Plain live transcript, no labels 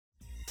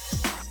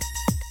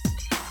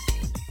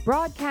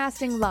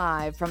Broadcasting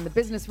live from the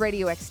Business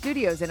Radio X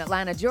studios in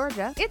Atlanta,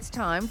 Georgia, it's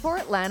time for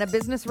Atlanta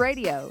Business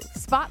Radio,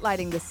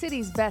 spotlighting the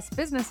city's best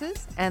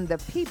businesses and the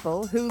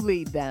people who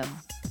lead them.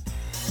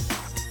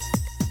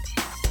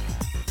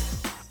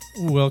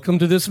 Welcome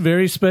to this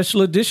very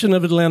special edition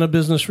of Atlanta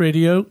Business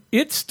Radio.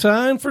 It's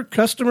time for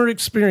Customer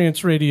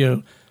Experience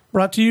Radio,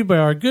 brought to you by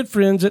our good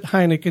friends at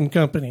Heineck &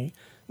 Company.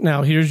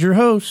 Now, here's your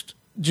host,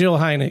 Jill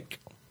Heineck.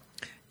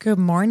 Good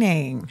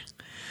morning.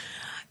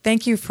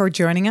 Thank you for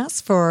joining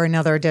us for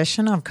another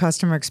edition of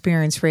Customer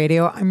Experience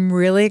Radio. I'm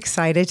really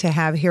excited to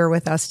have here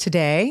with us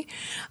today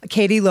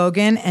Katie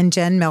Logan and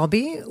Jen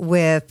Melby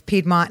with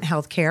Piedmont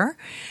Healthcare.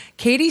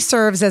 Katie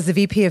serves as the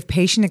VP of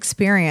Patient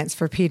Experience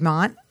for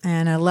Piedmont,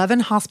 an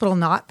 11-hospital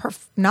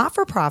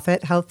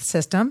not-for-profit health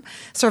system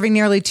serving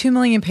nearly 2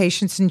 million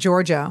patients in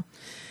Georgia,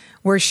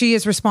 where she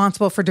is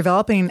responsible for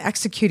developing and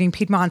executing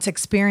Piedmont's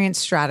experience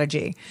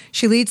strategy.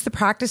 She leads the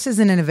practices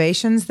and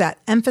innovations that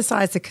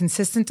emphasize the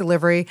consistent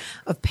delivery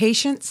of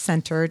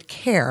patient-centered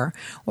care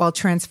while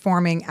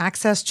transforming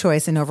access,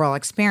 choice, and overall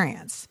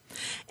experience.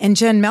 And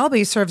Jen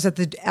Melby serves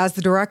as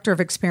the Director of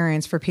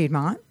Experience for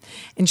Piedmont,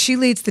 and she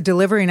leads the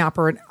delivery and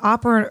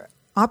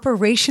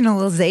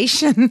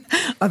operationalization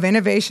of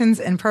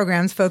innovations and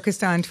programs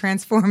focused on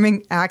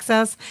transforming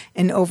access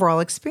and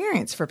overall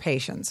experience for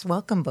patients.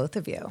 Welcome, both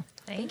of you.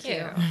 Thank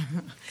you.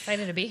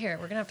 Excited to be here.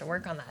 We're going to have to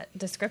work on that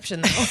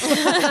description, though.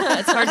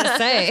 It's hard to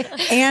say.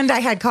 And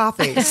I had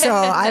coffee, so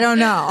I don't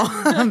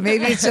know.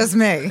 Maybe it's just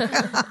me.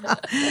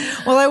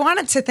 Well, I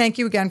wanted to thank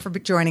you again for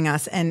joining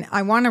us, and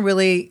I want to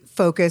really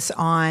focus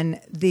on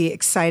the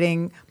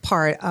exciting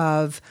part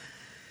of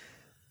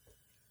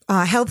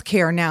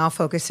healthcare now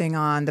focusing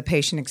on the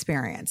patient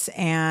experience.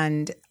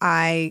 And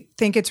I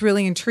think it's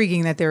really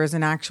intriguing that there is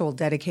an actual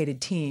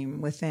dedicated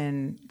team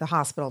within the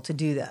hospital to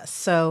do this.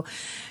 So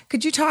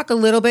could you talk a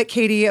little bit,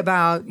 Katie,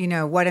 about,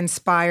 what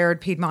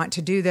inspired Piedmont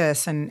to do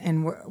this and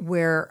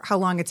how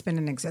long it's been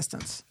in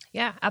existence?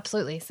 Yeah,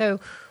 absolutely. So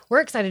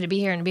we're excited to be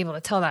here and to be able to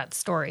tell that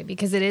story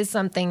because it is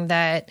something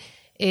that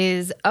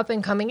is up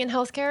and coming in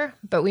healthcare,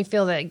 but we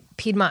feel that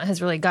Piedmont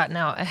has really gotten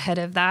out ahead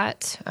of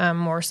that,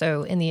 more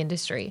so in the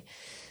industry.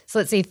 So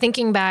let's see,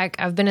 thinking back,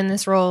 I've been in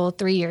this role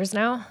 3 years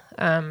now,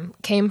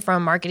 came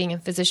from marketing and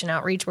physician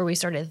outreach where we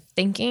started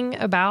thinking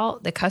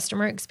about the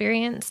customer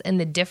experience and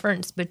the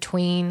difference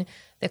between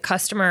the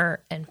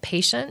customer and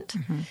patient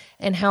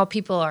and how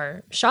people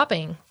are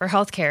shopping for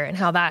healthcare and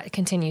how that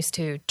continues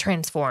to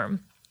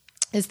transform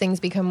as things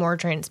become more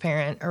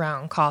transparent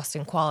around cost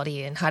and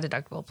quality and high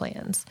deductible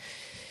plans.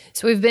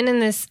 So we've been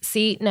in this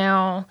seat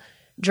now,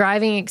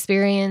 driving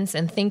experience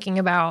and thinking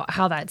about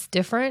how that's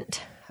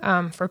different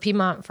for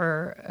Piedmont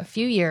for a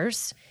few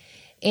years.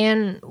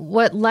 And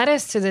what led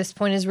us to this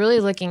point is really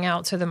looking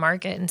out to the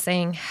market and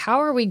saying, how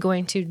are we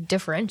going to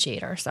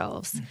differentiate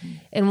ourselves?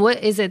 And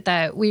what is it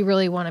that we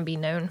really want to be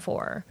known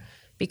for?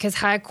 Because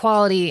high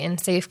quality and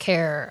safe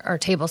care are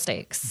table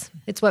stakes.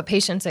 It's what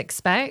patients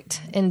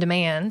expect and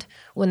demand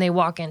when they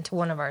walk into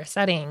one of our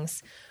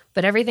settings.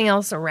 But everything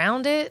else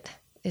around it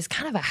is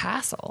kind of a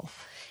hassle.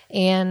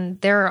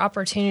 And there are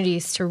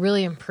opportunities to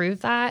really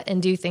improve that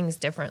and do things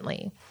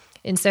differently.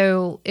 And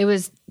so it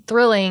was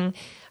thrilling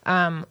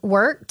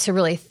work to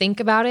really think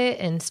about it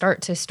and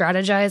start to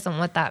strategize on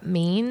what that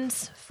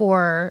means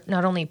for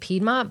not only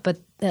Piedmont, but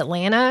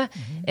Atlanta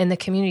and the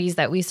communities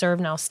that we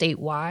serve now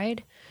statewide.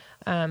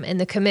 And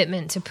the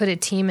commitment to put a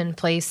team in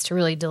place to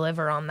really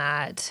deliver on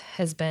that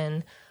has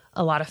been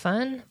a lot of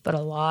fun, but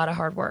a lot of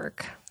hard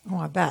work. Oh,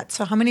 I bet.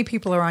 So how many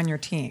people are on your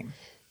team?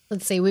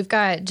 Let's see, we've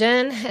got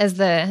Jen as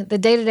the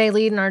day-to-day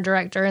lead and our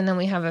director, and then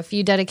we have a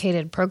few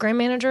dedicated program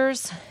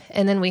managers,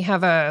 and then we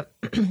have a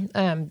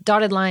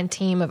dotted line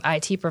team of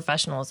IT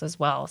professionals as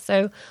well.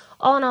 So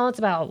all in all, it's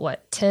about,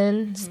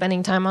 10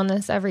 spending time on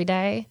this every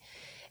day.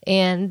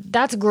 And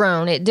that's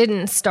grown. It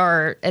didn't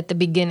start at the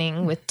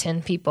beginning with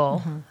 10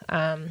 people.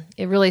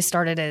 It really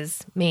started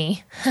as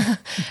me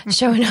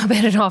showing up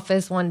at an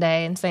office one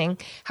day and saying,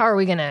 how are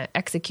we going to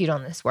execute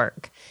on this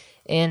work?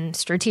 And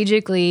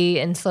strategically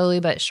and slowly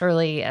but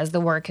surely, as the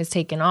work has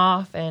taken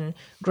off and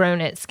grown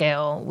at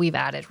scale, we've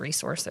added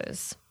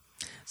resources.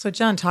 So,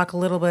 Jen, talk a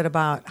little bit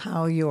about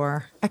how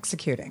you're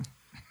executing.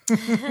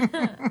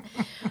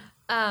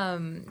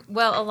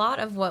 Well, a lot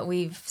of what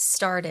we've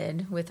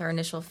started with our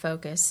initial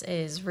focus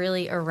is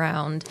really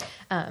around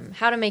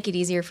how to make it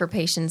easier for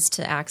patients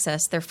to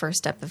access their first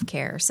step of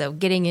care. So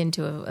getting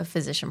into a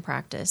physician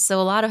practice.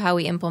 So a lot of how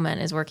we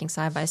implement is working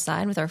side by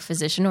side with our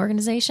physician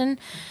organization,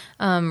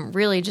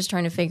 really just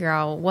trying to figure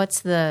out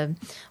what are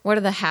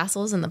the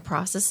hassles and the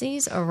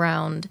processes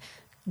around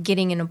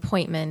getting an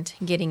appointment,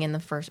 getting in the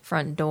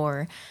front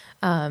door.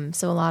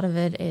 So a lot of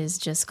it is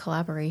just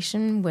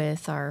collaboration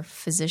with our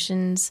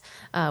physicians,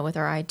 with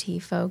our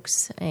IT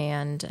folks,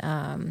 and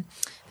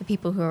the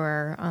people who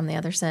are on the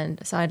other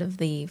side of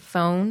the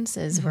phones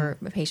as where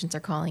patients are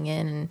calling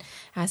in and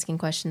asking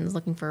questions,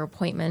 looking for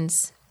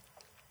appointments.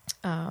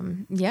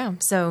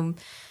 So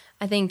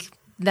I think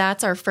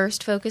That's our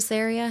first focus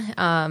area.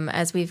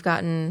 As we've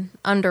gotten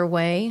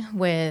underway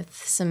with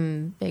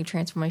some big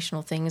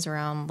transformational things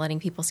around letting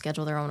people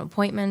schedule their own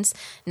appointments,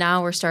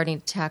 now we're starting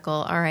to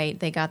tackle, all right,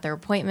 they got their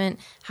appointment.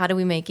 How do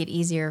we make it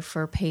easier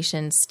for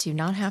patients to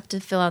not have to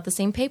fill out the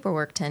same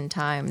paperwork 10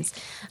 times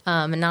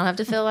and not have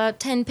to fill out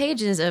 10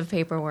 pages of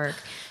paperwork?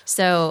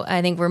 So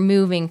I think we're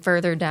moving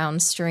further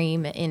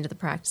downstream into the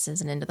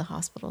practices and into the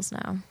hospitals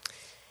now.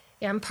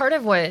 Yeah, and part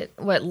of what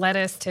led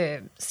us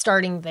to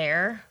starting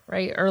there,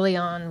 right, early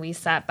on, we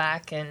sat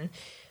back and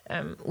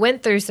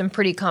went through some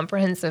pretty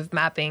comprehensive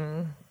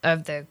mapping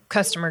of the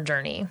customer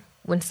journey.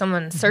 When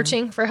someone's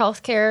searching for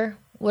healthcare,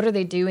 what are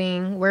they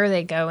doing? Where are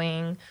they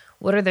going?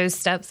 What are those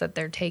steps that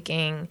they're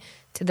taking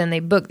to then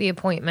they book the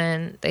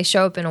appointment, they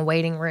show up in a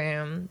waiting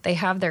room, they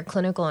have their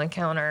clinical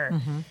encounter,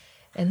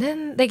 and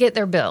then they get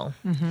their bill.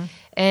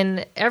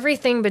 And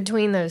everything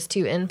between those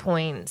two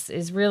endpoints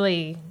is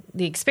really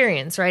the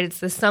experience, right?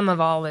 It's the sum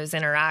of all those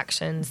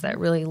interactions that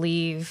really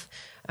leave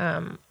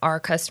our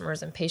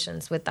customers and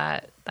patients with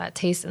that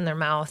taste in their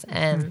mouth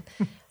and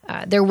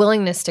their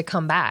willingness to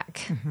come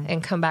back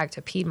and come back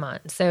to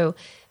Piedmont. So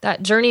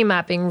that journey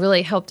mapping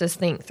really helped us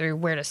think through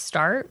where to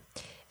start,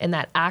 and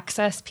that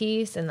access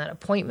piece and that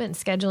appointment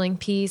scheduling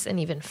piece and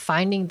even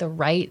finding the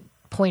right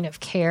point of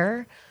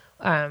care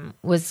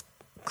was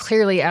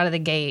clearly out of the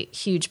gate,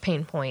 huge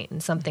pain point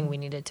and something we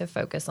needed to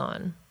focus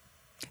on.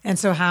 And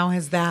so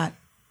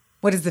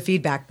what has the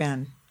feedback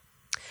been?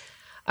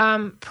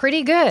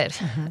 Pretty good,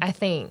 I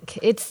think.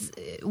 It's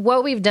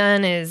what we've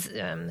done is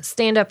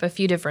stand up a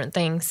few different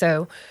things.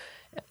 So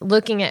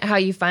looking at how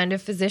you find a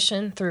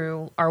physician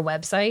through our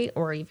website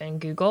or even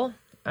Google,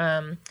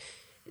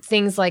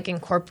 things like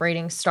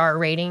incorporating star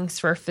ratings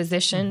for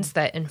physicians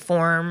that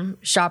inform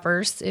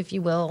shoppers, if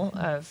you will,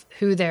 of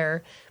who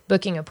they're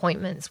booking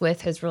appointments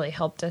with has really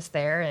helped us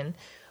there. And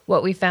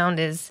what we found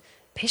is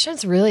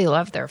patients really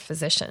love their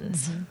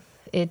physicians.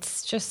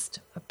 It's just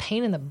a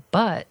pain in the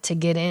butt to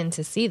get in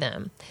to see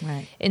them.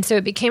 Right. And so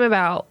it became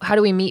about how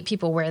do we meet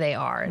people where they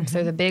are? And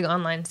so the big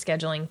online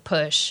scheduling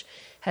push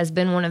has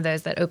been one of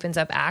those that opens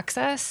up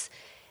access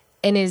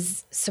and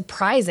is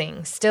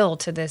surprising still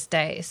to this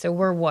day. So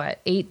we're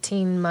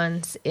 18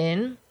 months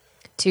in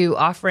to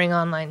offering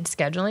online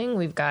scheduling.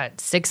 We've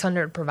got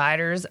 600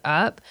 providers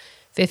up,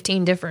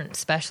 15 different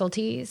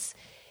specialties.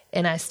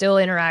 And I still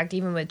interact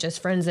even with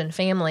just friends and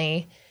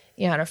family.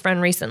 You know, I had a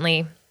friend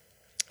recently,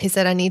 he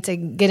said, I need to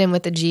get in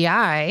with the GI.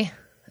 I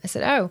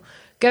said, oh,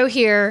 go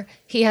here.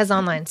 He has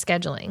online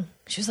scheduling.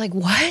 She was like,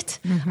 what?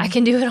 I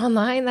can do it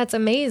online? That's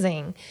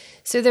amazing.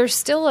 So there's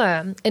still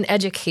an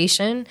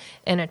education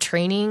and a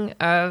training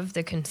of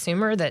the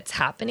consumer that's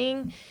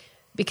happening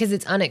because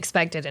it's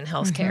unexpected in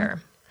healthcare.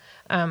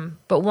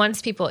 But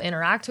once people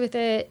interact with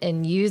it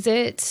and use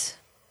it,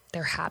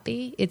 they're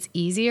happy, it's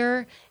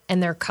easier,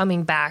 and they're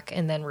coming back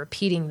and then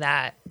repeating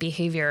that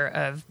behavior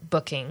of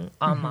booking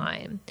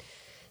online.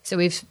 So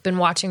we've been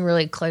watching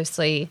really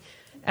closely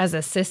as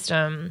a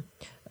system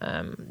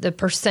the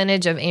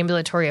percentage of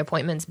ambulatory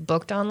appointments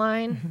booked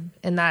online,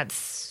 and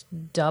that's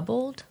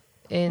doubled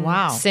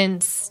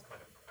since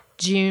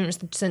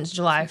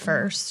July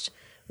 1st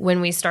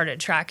when we started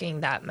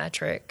tracking that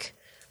metric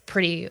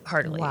pretty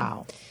heartily.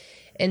 Wow.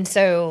 And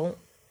so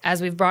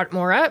as we've brought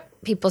more up,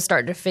 people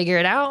start to figure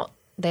it out.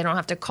 They don't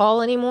have to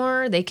call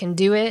anymore. They can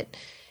do it.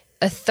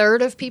 A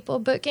third of people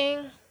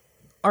booking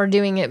are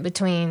doing it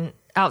between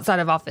outside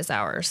of office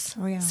hours.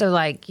 Oh, yeah. So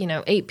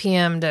 8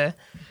 p.m. to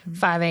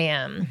 5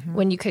 a.m.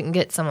 when you couldn't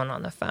get someone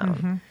on the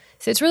phone.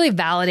 So it's really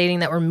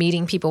validating that we're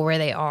meeting people where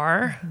they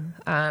are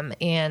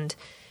and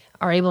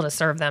are able to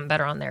serve them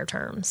better on their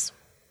terms.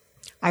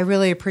 I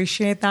really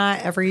appreciate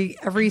that.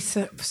 Every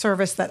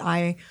service that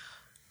I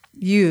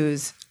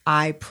use,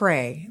 I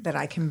pray that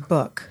I can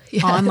book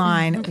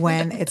online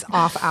when it's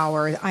off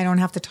hours. I don't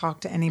have to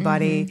talk to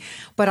anybody,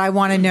 but I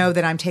want to know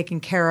that I'm taken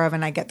care of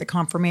and I get the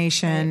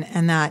confirmation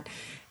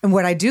and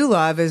what I do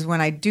love is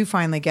when I do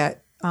finally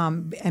get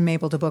am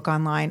able to book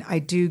online, I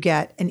do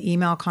get an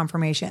email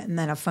confirmation and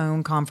then a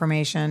phone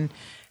confirmation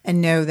and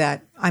know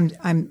that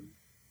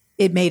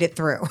it made it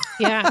through.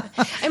 Yeah.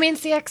 I mean,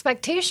 it's the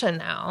expectation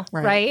now,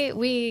 right?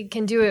 We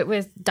can do it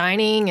with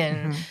dining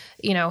and,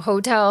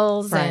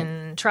 hotels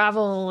and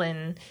travel.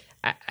 And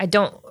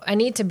I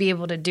need to be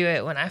able to do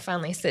it when I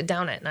finally sit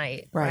down at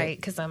night, right?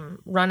 Because I'm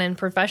running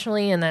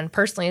professionally and then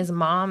personally as a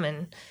mom.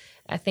 And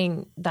I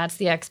think that's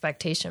the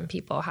expectation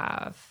people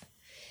have.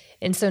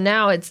 And so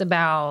now it's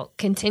about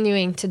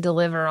continuing to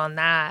deliver on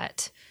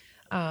that.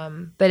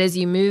 But as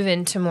you move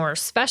into more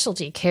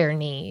specialty care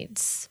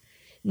needs,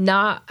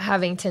 not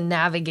having to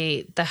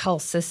navigate the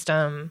health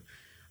system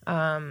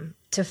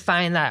to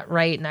find that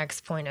right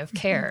next point of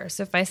care.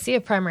 So if I see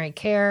a primary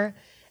care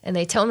and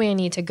they tell me I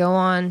need to go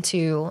on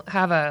to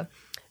have a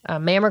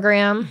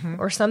mammogram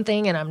or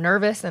something and I'm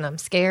nervous and I'm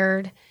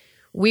scared,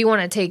 we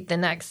want to take the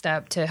next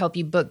step to help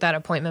you book that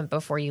appointment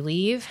before you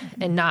leave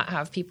and not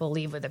have people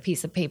leave with a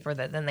piece of paper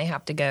that then they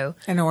have to go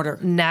in order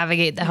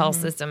navigate the health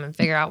system and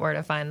figure out where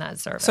to find that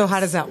service. So how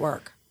does that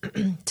work?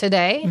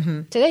 Today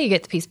you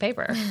get the piece of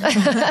paper.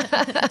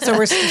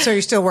 So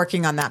you're still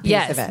working on that piece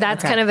yes, of it.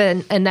 that's kind of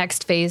a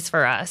next phase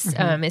for us,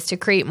 is to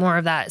create more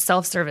of that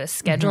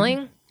self-service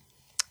scheduling.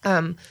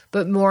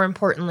 But more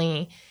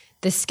importantly,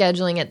 the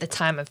scheduling at the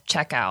time of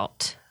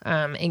checkout,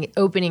 and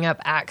opening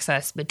up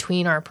access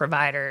between our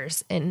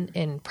providers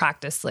and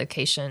practice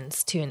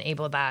locations to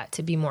enable that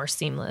to be more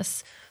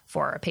seamless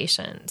for our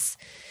patients.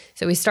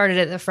 So we started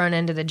at the front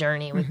end of the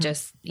journey with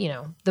just,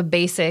 the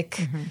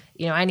basic,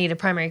 I need a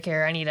primary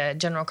care, I need a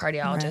general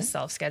cardiologist,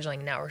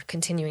 self-scheduling. Now we're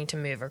continuing to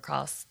move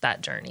across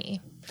that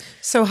journey.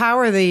 So how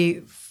are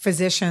the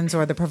physicians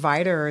or the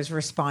providers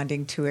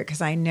responding to it?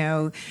 Because I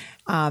know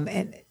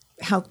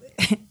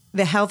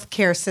the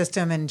healthcare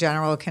system in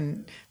general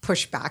can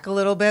push back a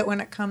little bit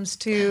when it comes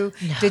to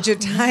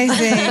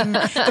digitizing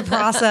the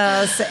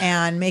process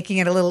and making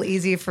it a little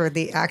easy for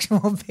the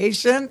actual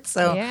patient.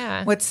 So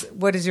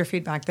what is your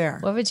feedback there?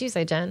 What would you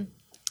say, Jen?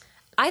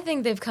 I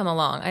think they've come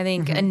along. I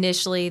think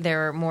initially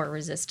there were more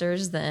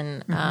resistors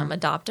than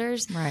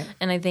adopters. Right.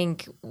 And I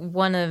think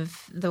one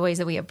of the ways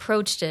that we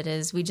approached it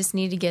is we just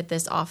need to get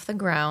this off the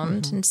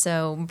ground. And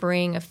so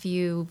bring a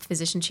few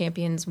physician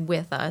champions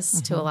with us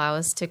to allow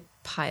us to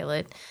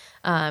pilot.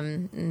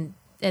 And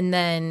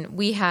then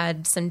we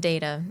had some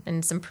data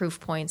and some proof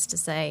points to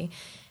say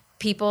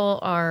people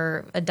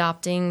are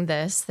adopting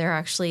this. They're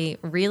actually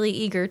really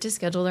eager to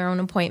schedule their own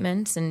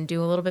appointments and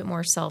do a little bit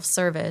more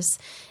self-service,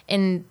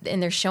 and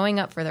they're showing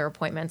up for their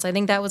appointments. I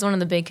think that was one of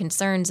the big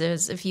concerns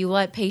is if you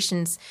let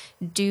patients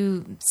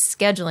do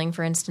scheduling,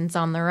 for instance,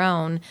 on their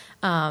own,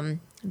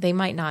 they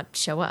might not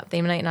show up.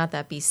 They might not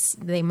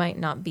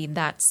be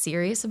that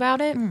serious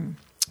about it.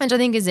 Which I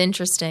think is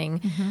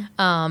interesting,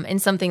 and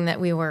something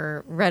that we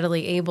were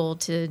readily able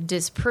to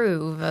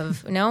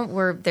disprove.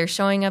 They're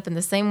showing up in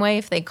the same way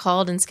if they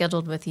called and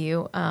scheduled with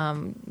you,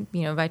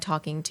 by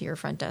talking to your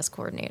front desk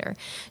coordinator.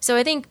 So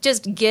I think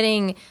just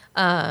getting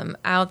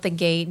out the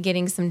gate,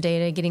 getting some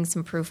data, getting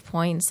some proof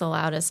points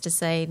allowed us to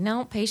say,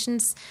 no,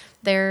 patients,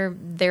 they're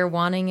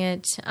wanting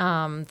it.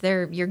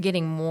 You're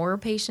getting more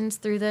patients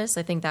through this.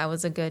 I think that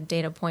was a good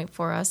data point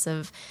for us.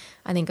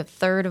 I think a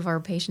third of our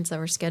patients that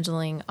were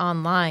scheduling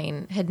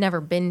online had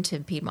never been to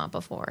Piedmont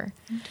before.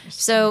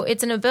 So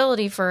it's an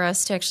ability for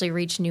us to actually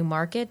reach new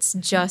markets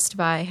just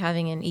by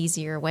having an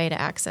easier way to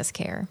access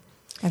care.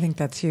 I think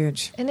that's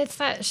huge. And it's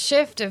that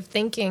shift of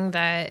thinking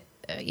that,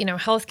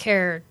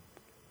 healthcare,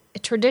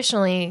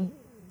 traditionally,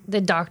 the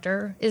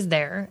doctor is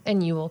there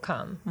and you will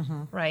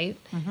come, right?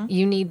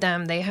 You need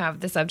them. They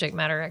have the subject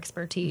matter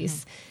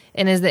expertise.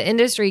 And as the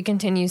industry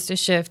continues to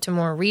shift to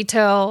more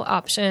retail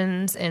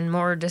options and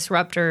more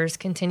disruptors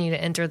continue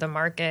to enter the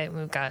market,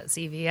 we've got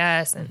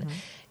CVS and,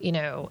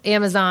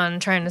 Amazon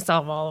trying to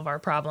solve all of our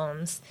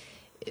problems.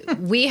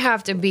 We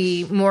have to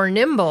be more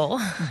nimble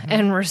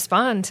and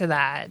respond to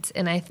that.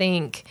 And I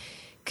think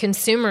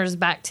consumers,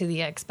 back to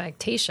the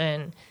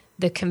expectation,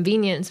 the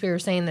convenience, we were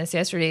saying this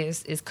yesterday,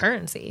 is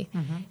currency.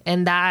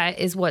 And that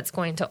is what's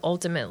going to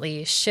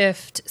ultimately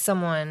shift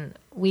someone,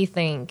 we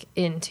think,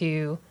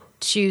 into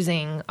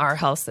choosing our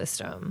health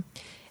system.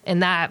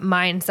 And that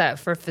mindset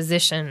for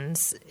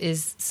physicians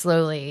is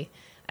slowly,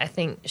 I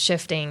think,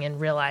 shifting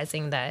and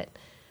realizing that,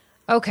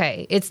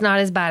 okay, it's not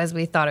as bad as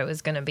we thought it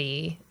was going to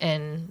be,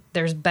 and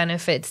there's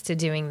benefits to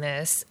doing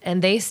this,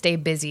 and they stay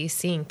busy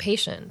seeing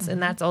patients,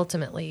 and that's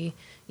ultimately,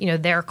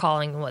 they're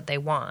calling what they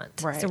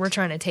want. Right. So we're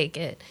trying to take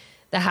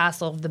the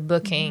hassle of the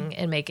booking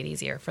and make it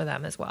easier for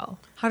them as well.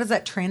 How does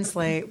that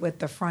translate with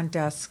the front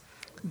desk,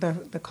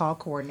 the call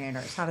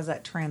coordinators? How does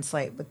that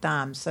translate with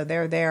them? So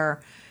they're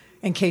there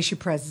in case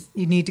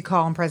you need to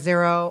call and press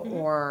 0,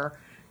 or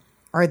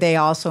are they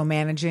also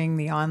managing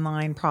the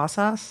online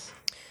process?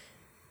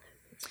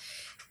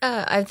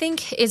 I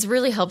think it's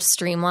really helped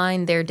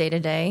streamline their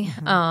day-to-day.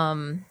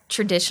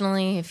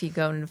 Traditionally, if you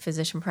go into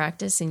physician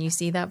practice and you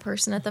see that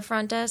person at the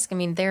front desk,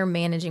 they're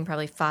managing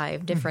probably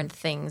 5 different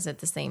things at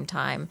the same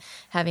time,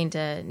 having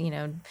to,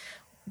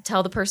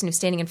 tell the person who's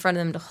standing in front of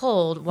them to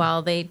hold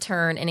while they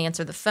turn and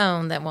answer the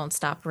phone that won't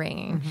stop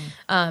ringing.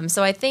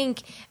 So I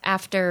think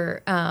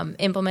after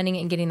implementing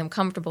it and getting them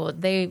comfortable,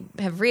 they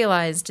have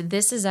realized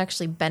this is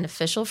actually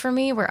beneficial for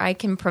me, where I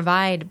can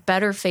provide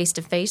better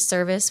face-to-face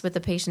service with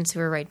the patients who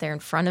are right there in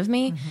front of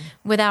me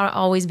without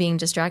always being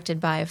distracted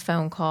by a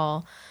phone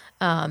call.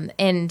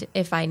 And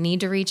if I need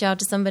to reach out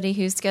to somebody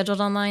who's scheduled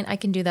online, I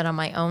can do that on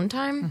my own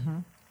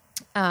time.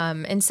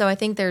 And so I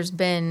think there's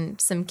been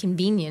some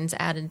convenience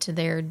added to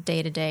their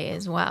day-to-day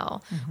as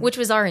well, which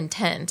was our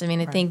intent.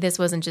 I think this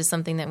wasn't just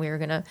something that we were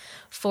going to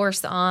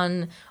force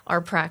on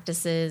our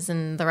practices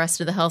and the rest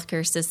of the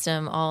healthcare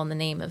system all in the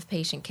name of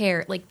patient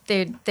care. Like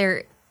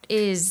there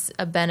is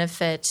a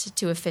benefit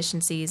to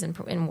efficiencies and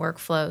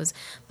workflows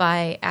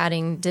by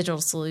adding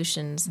digital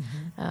solutions,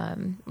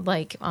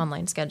 like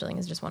online scheduling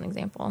is just one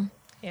example.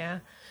 Yeah.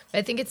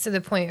 I think it's to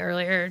the point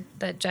earlier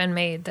that Jen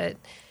made that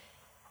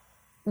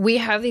we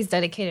have these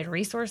dedicated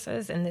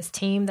resources and this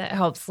team that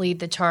helps lead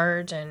the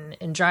charge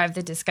and drive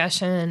the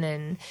discussion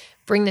and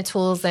bring the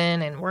tools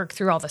in and work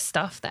through all the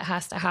stuff that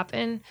has to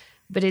happen.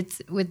 but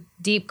it's with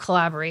deep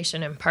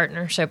collaboration and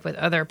partnership with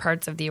other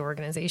parts of the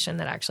organization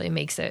that actually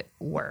makes it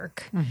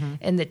work.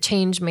 And the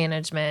change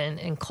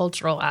management and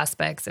cultural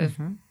aspects of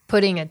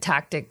putting a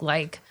tactic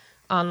like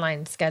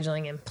online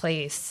scheduling in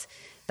place,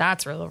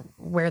 that's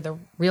where the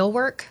real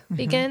work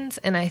begins.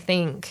 And I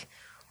think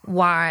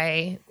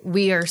why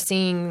we are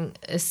seeing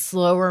a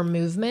slower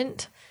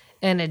movement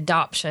and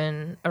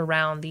adoption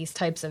around these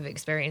types of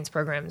experience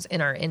programs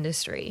in our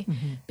industry,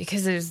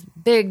 because there's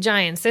big,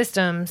 giant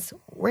systems.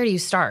 Where do you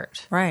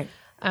start? Right.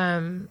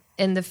 And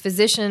the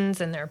physicians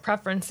and their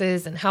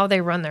preferences and how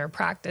they run their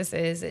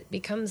practices, it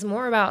becomes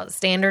more about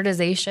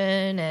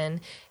standardization and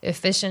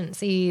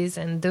efficiencies.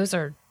 And those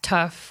are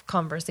tough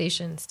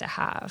conversations to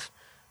have.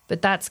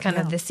 But that's kind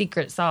of the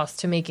secret sauce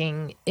to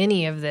making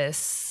any of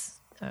this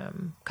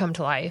come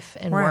to life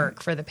and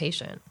work for the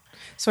patient.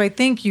 So I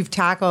think you've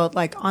tackled,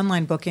 like,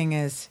 online booking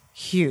is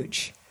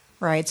huge,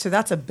 right? So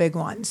that's a big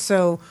one.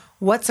 So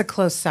what's a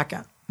close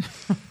second?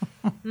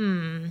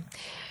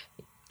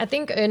 I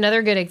think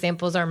another good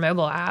example is our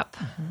mobile app,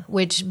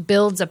 which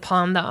builds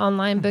upon the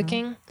online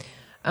booking,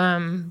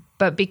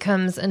 but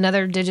becomes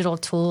another digital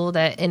tool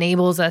that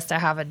enables us to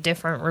have a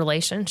different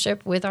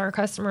relationship with our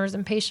customers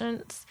and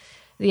patients.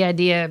 The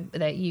idea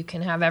that you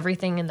can have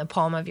everything in the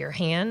palm of your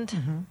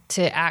hand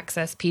to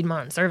access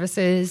Piedmont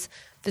services,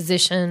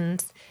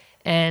 physicians,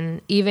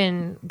 and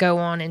even go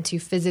on into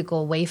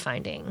physical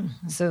wayfinding.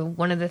 So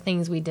one of the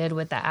things we did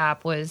with the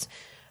app was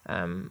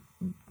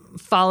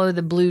follow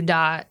the blue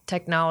dot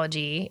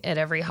technology at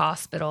every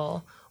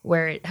hospital,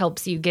 where it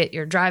helps you get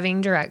your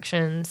driving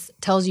directions,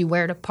 tells you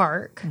where to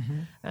park.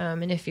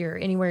 And if you're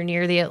anywhere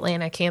near the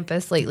Atlanta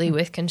campus lately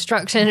with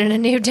construction and a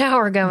new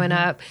tower going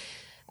up,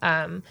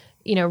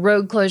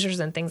 road closures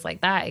and things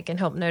like that, it can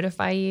help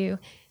notify you,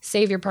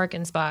 save your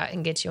parking spot,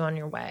 and get you on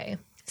your way.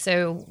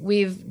 So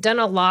we've done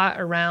a lot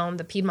around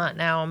the Piedmont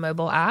Now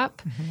mobile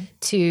app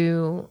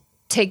to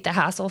take the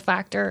hassle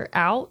factor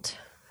out,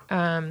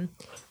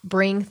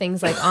 bring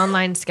things like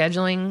online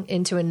scheduling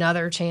into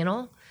another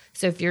channel.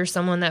 So if you're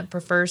someone that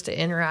prefers to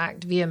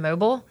interact via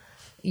mobile,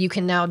 you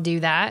can now do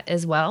that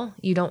as well.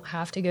 You don't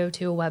have to go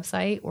to a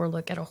website or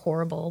look at a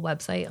horrible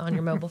website on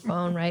your mobile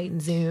phone, right,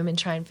 and Zoom and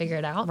try and figure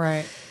it out.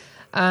 Right.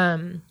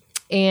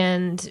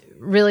 And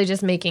really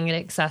just making it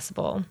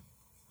accessible.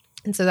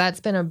 And so that's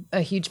been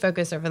a huge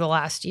focus over the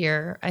last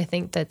year. I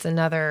think that's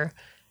another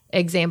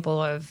example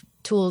of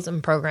tools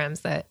and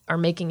programs that are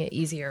making it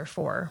easier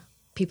for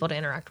people to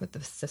interact with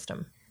the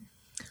system.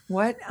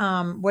 What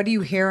are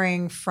you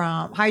hearing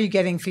from, how are you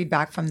getting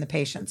feedback from the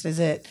patients? Is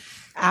it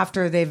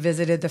after they've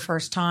visited the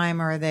first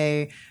time, or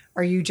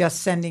are you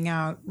just sending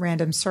out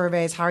random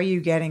surveys? How are you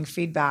getting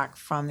feedback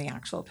from the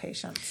actual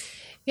patients?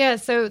 Yeah,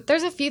 so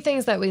there's a few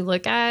things that we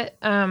look at.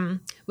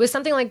 With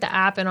something like the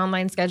app and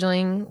online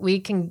scheduling, we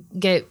can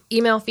get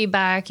email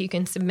feedback. You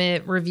can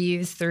submit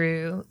reviews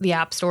through the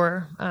App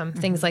Store,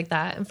 things like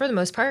that. And for the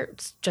most part,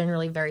 it's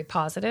generally very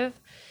positive.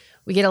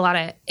 We get a lot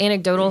of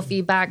anecdotal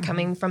feedback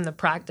coming from the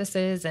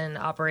practices and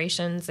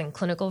operations and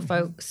clinical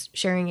folks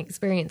sharing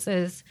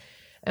experiences.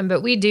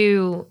 But we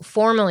do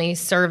formally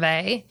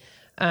survey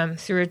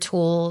through a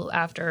tool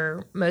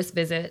after most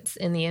visits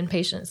in the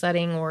inpatient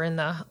setting or in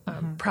the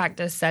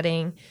practice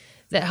setting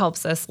that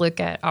helps us look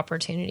at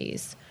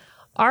opportunities.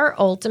 Our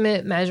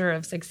ultimate measure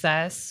of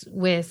success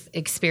with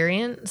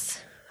experience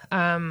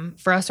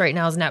for us right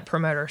now is Net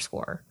Promoter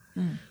Score,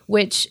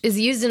 which is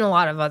used in a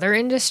lot of other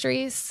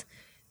industries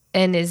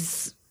and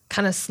is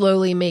kind of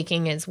slowly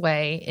making its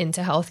way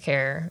into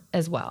healthcare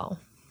as well.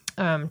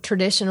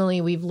 Traditionally,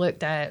 we've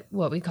looked at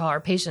what we call our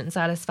patient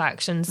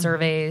satisfaction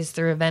surveys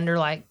through a vendor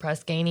like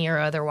Press Ganey or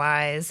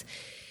otherwise.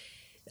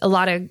 A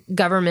lot of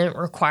government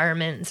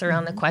requirements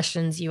around the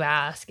questions you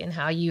ask and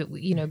how you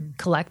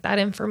collect that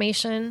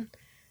information.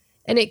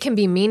 And it can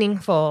be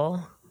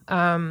meaningful,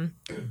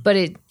 but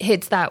it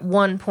hits that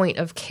one point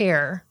of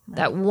care,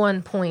 that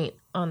one point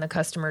on the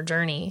customer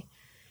journey.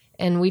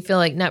 And we feel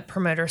like Net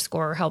Promoter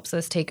Score helps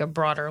us take a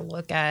broader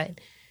look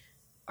at,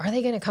 are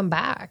they going to come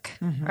back?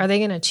 Are they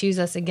going to choose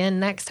us again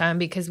next time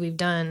because we've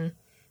done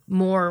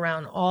more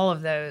around all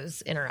of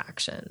those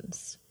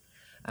interactions?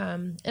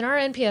 And our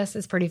NPS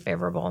is pretty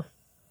favorable.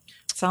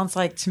 Sounds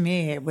like to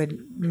me it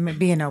would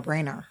be a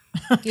no-brainer.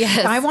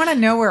 Yes. I want to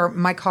know where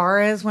my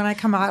car is when I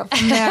come out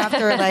from that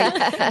after,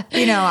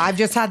 I've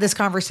just had this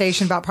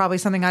conversation about probably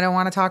something I don't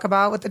want to talk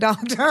about with the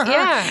doctor.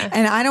 Yeah.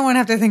 And I don't want to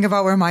have to think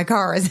about where my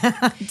car is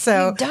at.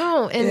 So you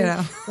don't.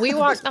 And we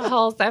walk the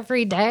halls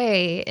every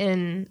day.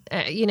 And,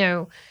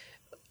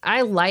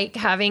 I like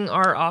having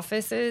our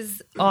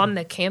offices on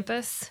the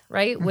campus,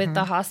 right, with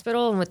the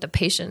hospital and with the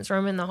patients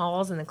roaming the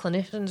halls and the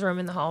clinicians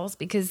roaming the halls,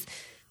 because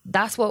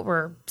that's what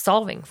we're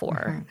solving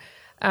for.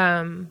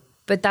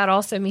 But that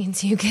also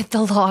means you get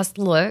the lost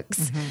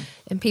looks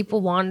and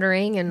people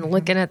wandering and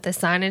looking at the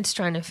signage,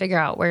 trying to figure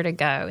out where to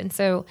go. And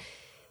so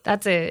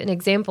that's an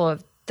example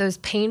of those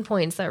pain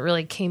points that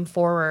really came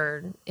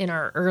forward in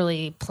our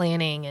early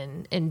planning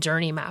and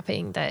journey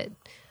mapping that,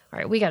 all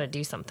right, we got to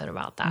do something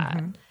about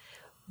that.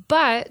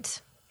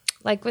 But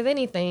like with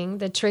anything,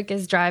 the trick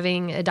is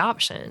driving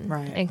adoption,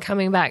 Right. and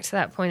coming back to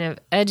that point of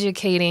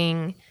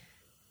educating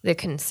the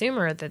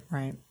consumer that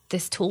Right.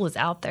 this tool is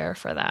out there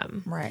for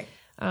them. Right.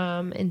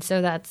 And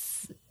so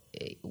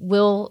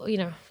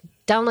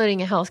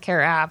downloading a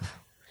healthcare app,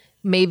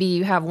 maybe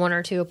you have 1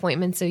 or 2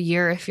 appointments a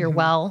year if you're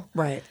well.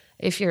 Right.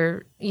 If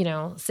you're,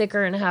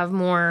 sicker and have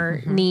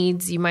more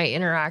needs, you might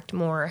interact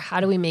more. How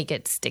do we make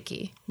it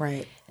sticky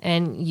Right.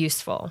 and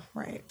useful?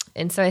 Right.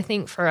 And so I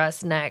think for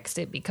us next,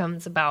 it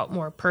becomes about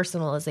more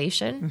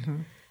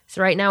personalization.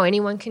 So right now,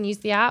 anyone can use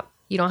the app.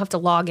 You don't have to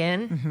log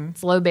in.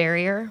 It's low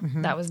barrier.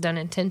 That was done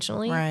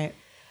intentionally. Right.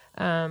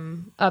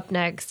 Up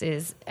next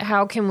is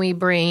how can we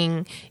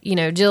bring,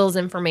 Jill's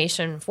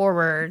information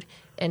forward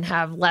and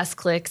have less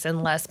clicks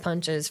and less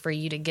punches for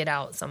you to get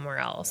out somewhere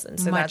else. And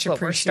so Much that's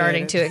what we're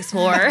starting to appreciated.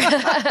 explore.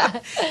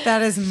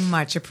 That is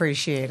much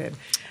appreciated.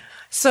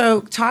 So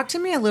talk to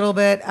me a little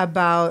bit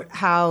about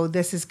how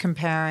this is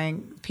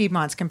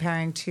Piedmont's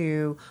comparing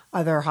to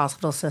other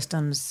hospital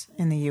systems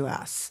in the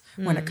U.S.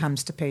 when it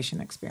comes to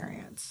patient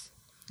experience.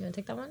 You want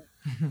to take that one?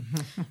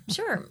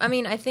 Sure. I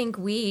mean, I think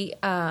we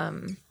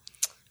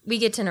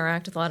get to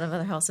interact with a lot of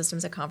other health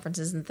systems at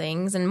conferences and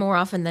things, and more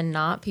often than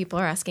not, people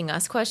are asking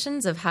us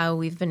questions of how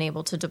we've been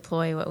able to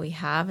deploy what we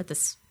have at the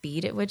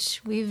speed at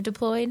which we've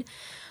deployed.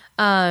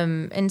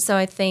 And so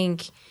I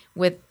think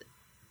with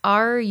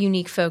our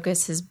unique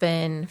focus has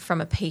been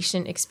from a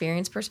patient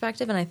experience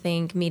perspective, and I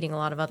think meeting a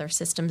lot of other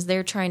systems,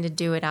 they're trying to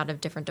do it out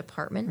of different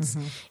departments.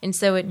 And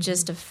so it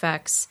just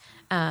affects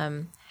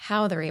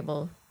how they're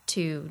able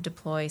to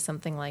deploy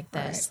something like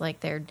this.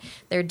 Right. Like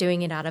they're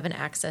doing it out of an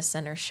access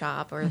center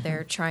shop, or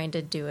they're trying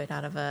to do it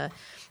out of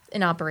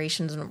an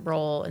operations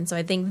role. And so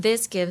I think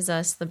this gives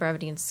us the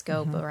brevity and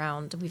scope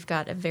around. We've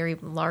got a very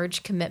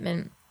large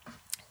commitment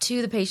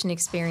to the patient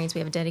experience. We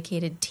have a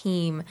dedicated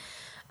team.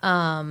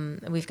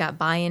 We've got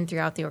buy-in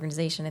throughout the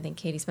organization. I think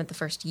Katie spent the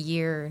first 2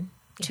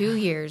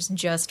 years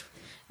just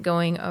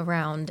going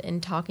around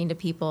and talking to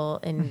people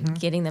and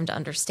getting them to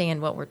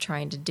understand what we're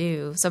trying to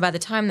do. So by the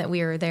time that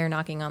we were there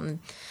knocking on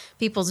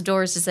people's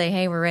doors to say,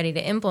 hey, we're ready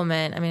to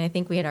implement, I mean, I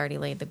think we had already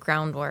laid the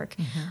groundwork.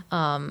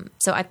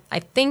 So I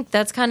think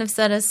that's kind of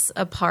set us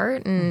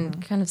apart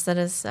and kind of set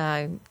us,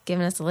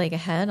 given us a leg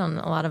ahead on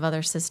a lot of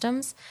other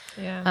systems.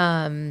 Yeah.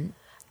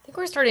 I think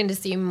we're starting to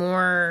see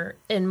more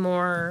and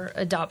more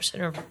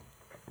adoption of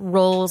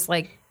roles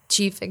like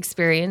chief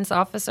experience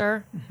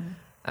officer.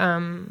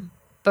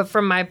 But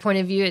from my point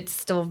of view, it's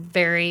still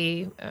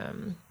very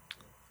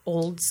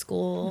old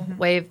school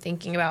way of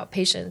thinking about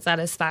patient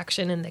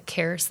satisfaction in the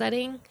care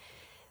setting.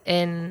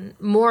 And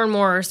more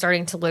are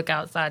starting to look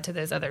outside to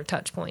those other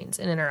touch points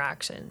and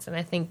interactions. And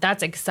I think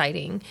that's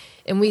exciting.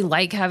 And we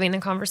like having the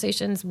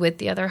conversations with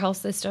the other health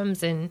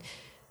systems and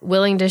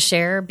willing to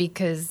share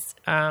because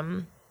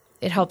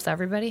it helps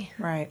everybody.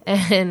 Right.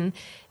 And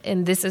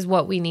this is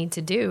what we need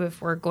to do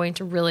if we're going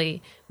to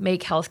really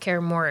make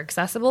healthcare more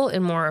accessible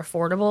and more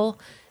affordable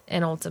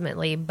and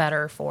ultimately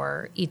better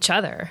for each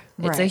other.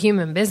 It's a Right.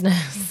 human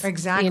business.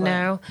 Exactly.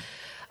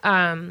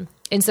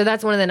 And so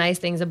that's one of the nice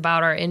things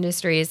about our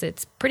industry is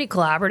it's pretty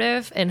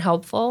collaborative and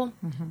helpful.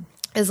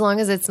 As long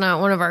as it's not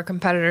one of our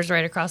competitors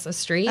right across the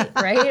street,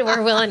 right?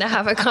 We're willing to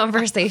have a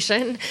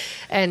conversation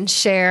and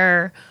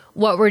share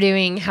what we're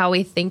doing, how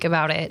we think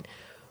about it.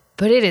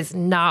 But it is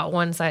not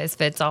one size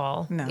fits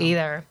all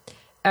either.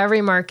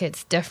 Every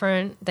market's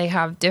different. They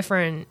have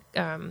different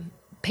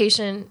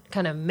patient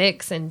kind of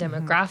mix and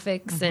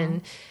demographics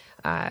and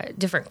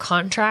different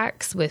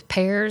contracts with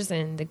payers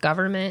and the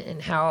government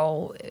and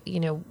how,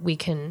 we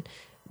can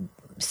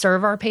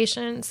serve our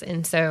patients.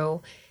 And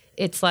so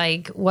it's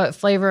like, what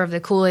flavor of the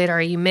Kool-Aid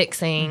are you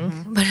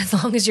mixing? But as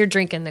long as you're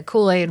drinking the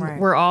Kool-Aid,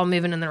 we're all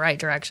moving in the right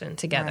direction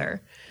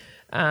together.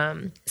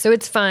 So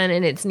it's fun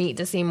and it's neat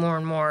to see more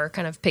and more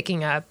kind of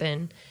picking up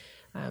and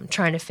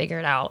trying to figure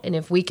it out. And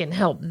if we can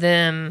help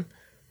them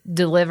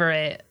deliver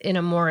it in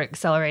a more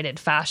accelerated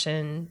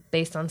fashion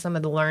based on some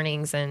of the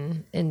learnings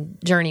and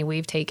journey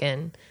we've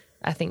taken,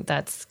 I think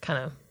that's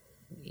kind of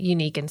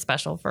unique and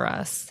special for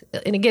us.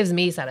 And it gives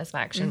me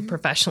satisfaction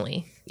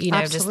professionally,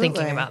 just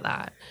thinking about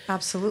that.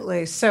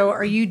 Absolutely. So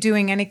are you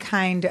doing any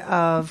kind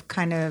of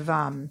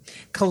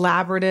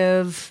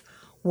collaborative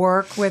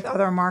work with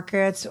other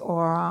markets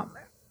or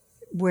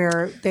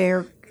where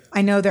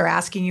I know they're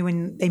asking you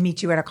when they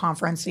meet you at a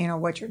conference,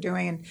 what you're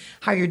doing and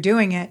how you're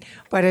doing it,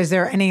 but is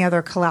there any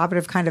other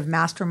collaborative kind of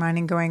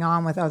masterminding going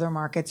on with other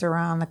markets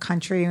around the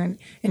country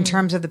in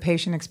terms of the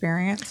patient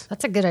experience?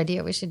 That's a good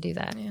idea. We should do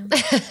that.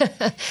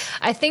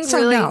 I think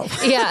no.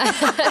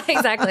 Yeah,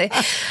 exactly.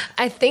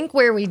 I think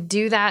where we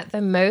do that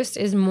the most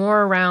is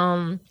more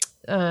around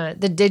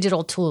the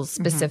digital tools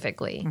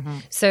specifically.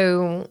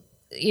 So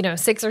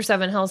 6 or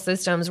 7 health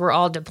systems were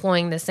all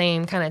deploying the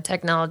same kind of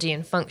technology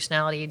and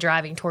functionality,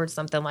 driving towards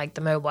something like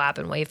the mobile app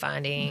and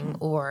wayfinding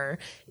or,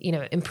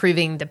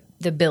 improving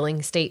the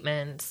billing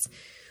statements.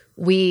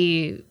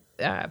 We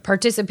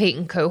participate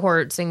in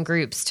cohorts and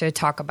groups to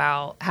talk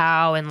about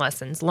how and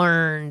lessons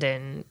learned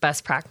and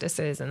best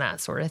practices and that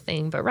sort of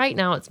thing. But right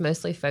now it's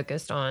mostly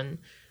focused on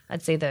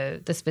I'd say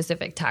the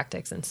specific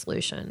tactics and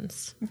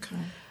solutions.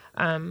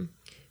 Okay.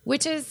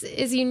 Which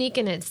is unique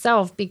in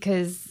itself,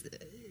 because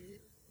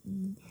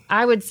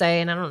I would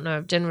say, and I don't know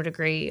if Jen would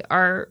agree,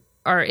 our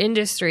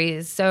industry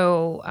is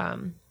so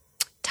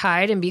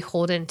tied and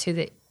beholden to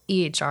the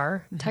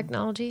EHR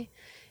technology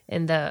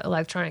and the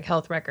electronic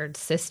health record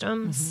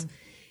systems.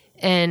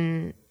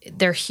 And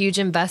they're huge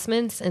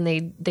investments, and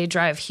they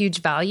drive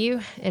huge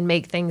value and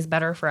make things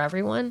better for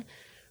everyone.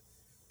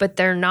 But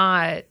they're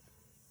not,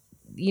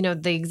 the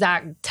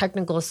exact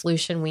technical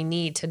solution we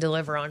need to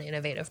deliver on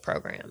innovative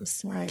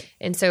programs. Right.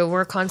 And so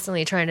we're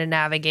constantly trying to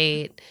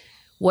navigate,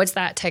 what's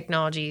that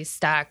technology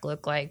stack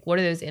look like? What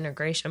do those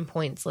integration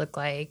points look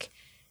like?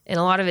 And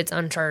a lot of it's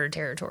uncharted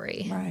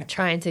territory. Right.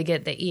 Trying to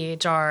get the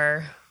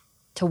EHR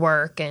to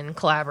work and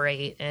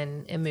collaborate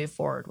and move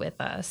forward with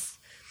us.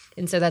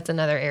 And so that's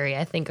another area,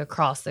 I think,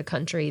 across the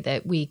country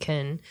that we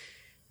can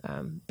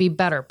be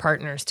better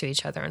partners to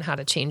each other on how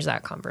to change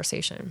that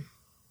conversation.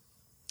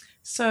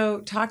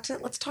 So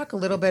let's talk a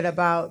little bit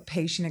about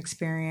patient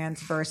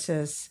experience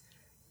versus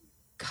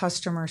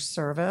customer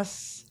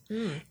service,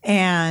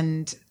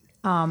 and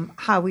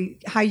how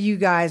you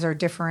guys are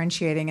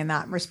differentiating in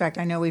that respect.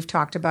 I know we've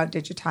talked about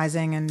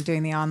digitizing and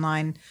doing the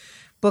online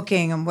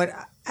booking, and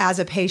as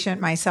a patient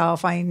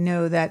myself, I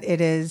know that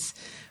it is.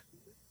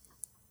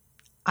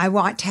 I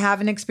want to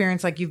have an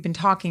experience like you've been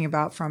talking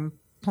about, from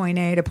point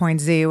A to point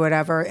Z,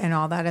 whatever, and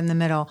all that in the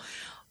middle.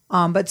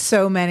 But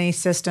so many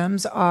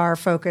systems are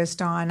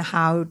focused on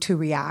how to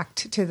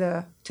react to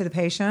the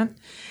patient,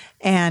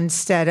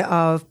 instead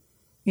of,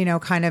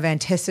 kind of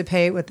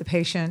anticipate what the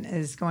patient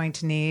is going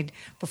to need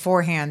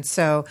beforehand.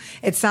 So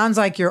it sounds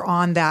like you're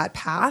on that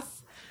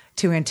path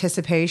to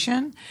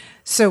anticipation.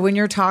 So when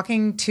you're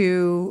talking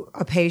to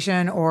a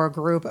patient or a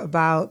group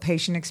about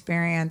patient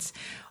experience,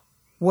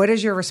 what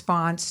is your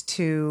response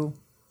to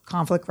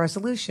conflict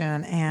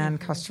resolution and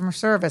customer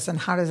service, and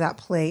how does that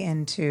play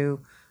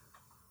into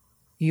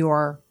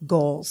your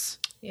goals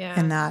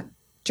in that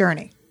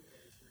journey?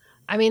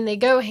 I mean, they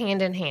go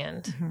hand in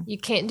hand. You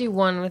can't do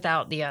one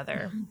without the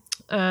other.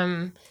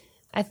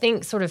 I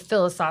think sort of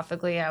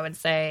philosophically, I would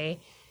say,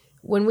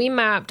 when we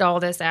mapped all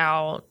this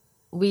out,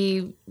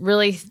 we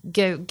really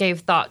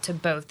gave thought to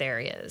both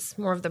areas.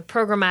 More of the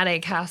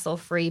programmatic,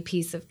 hassle-free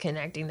piece of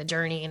connecting the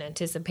journey and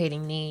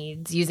anticipating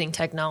needs, using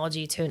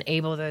technology to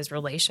enable those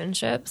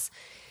relationships.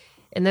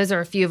 And those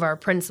are a few of our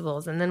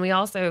principles. And then we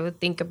also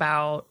think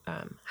about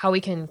how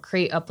we can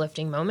create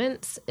uplifting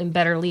moments and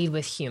better lead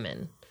with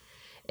human.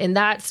 And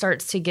that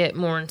starts to get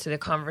more into the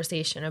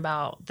conversation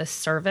about the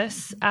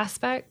service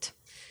aspect.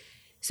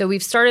 So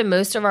we've started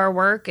most of our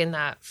work in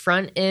that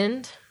front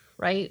end,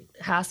 right?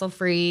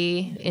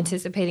 Hassle-free,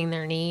 anticipating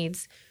their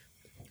needs.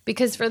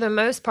 Because for the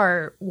most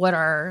part, what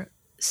our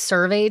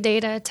survey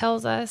data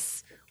tells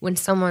us, when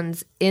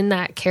someone's in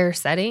that care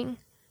setting,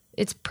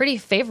 it's pretty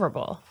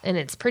favorable and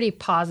it's pretty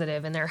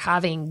positive, and they're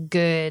having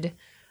good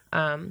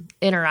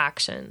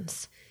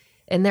interactions.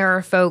 And there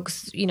are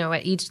folks,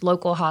 at each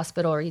local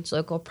hospital or each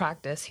local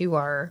practice who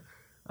are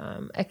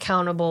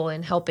accountable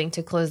in helping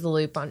to close the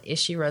loop on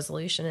issue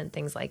resolution and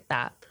things like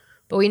that.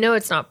 But we know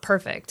it's not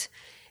perfect.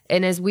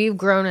 And as we've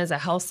grown as a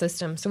health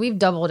system, so we've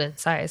doubled in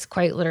size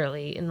quite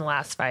literally in the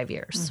last 5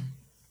 years.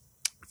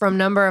 From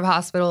number of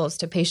hospitals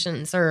to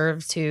patients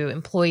served to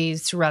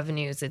employees to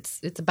revenues,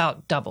 it's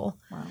about double.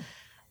 Wow.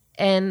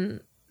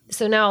 And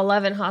so now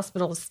 11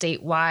 hospitals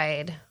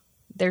statewide.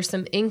 There's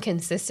some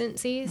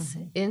inconsistencies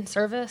in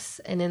service,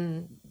 and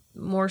in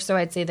more so,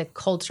 I'd say, the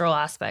cultural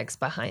aspects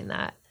behind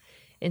that.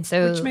 And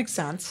so, which makes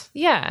sense.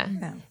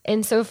 Yeah.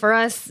 And so for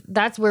us,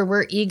 that's where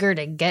we're eager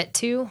to get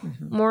to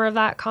more of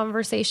that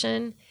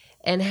conversation,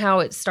 and how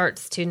it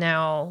starts to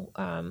now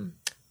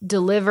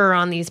deliver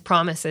on these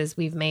promises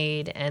we've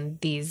made and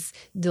these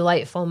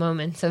delightful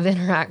moments of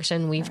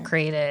interaction we've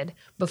created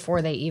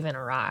before they even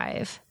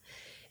arrive.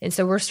 And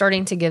so we're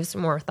starting to give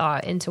some more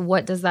thought into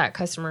what does that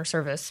customer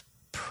service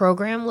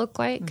program look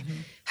like?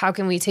 How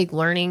can we take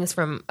learnings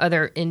from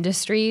other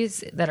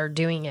industries that are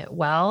doing it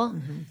well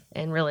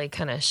and really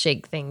kind of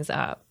shake things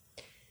up?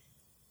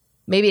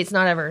 Maybe it's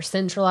not ever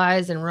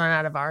centralized and run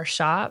out of our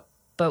shop,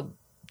 but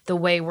the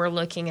way we're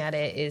looking at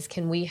it is,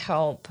 can we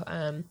help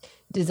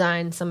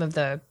design some of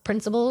the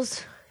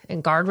principles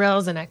and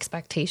guardrails and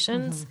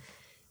expectations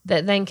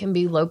that then can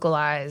be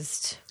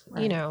localized,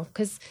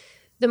 because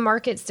the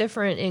market's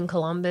different in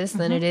Columbus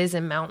than it is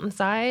in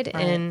Mountainside.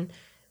 And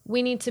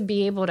we need to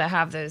be able to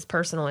have those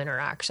personal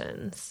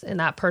interactions, and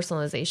that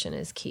personalization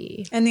is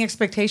key. And the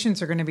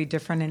expectations are going to be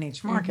different in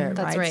each market,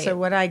 That's right? So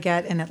what I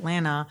get in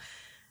Atlanta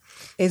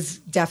is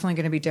definitely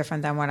going to be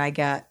different than what I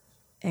get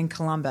in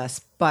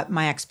Columbus, but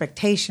my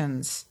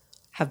expectations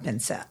have been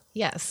set.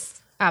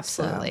 Yes,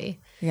 absolutely.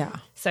 So, yeah.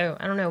 So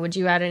I don't know, would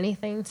you add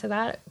anything to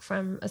that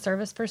from a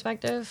service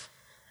perspective?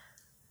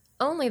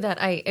 Only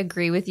that I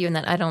agree with you in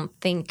that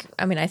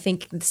I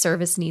think the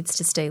service needs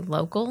to stay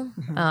local.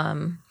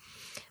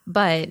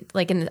 But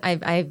like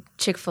I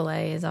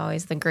Chick-fil-A is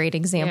always the great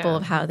example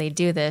of how they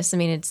do this. I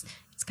mean, it's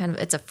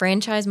it's a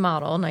franchise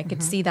model, and I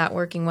could see that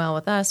working well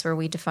with us, where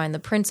we define the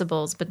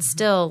principles, but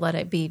still let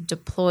it be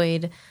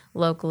deployed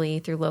locally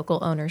through local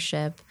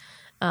ownership,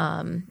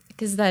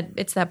 because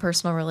it's that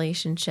personal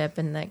relationship,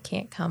 and that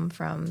can't come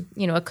from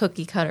a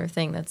cookie cutter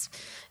thing that's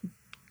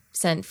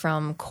sent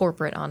from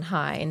corporate on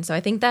high. And so I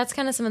think that's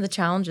kind of some of the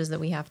challenges that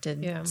we have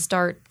to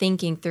start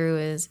thinking through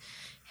is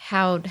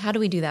how do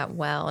we do that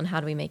well, and how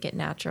do we make it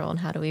natural, and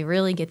how do we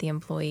really get the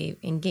employee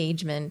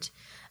engagement,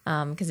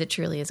 because it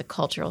truly is a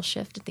cultural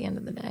shift at the end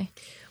of the day.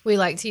 We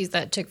like to use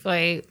that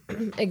Chick-fil-A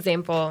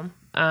example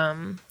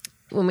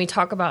when we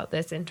talk about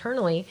this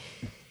internally,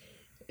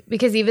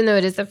 because even though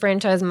it is a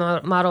franchise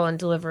model and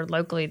delivered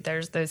locally,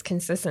 there's those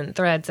consistent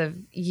threads of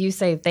you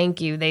say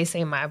thank you, they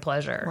say my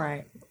pleasure.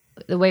 Right.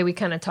 The way we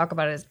kind of talk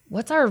about it is,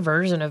 what's our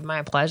version of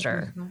my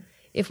pleasure?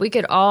 If we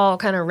could all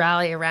kind of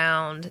rally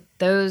around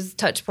those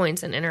touch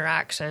points and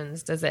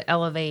interactions, does it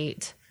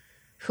elevate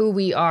who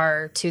we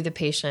are to the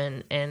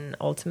patient and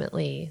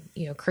ultimately,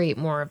 create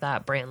more of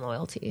that brand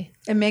loyalty?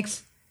 It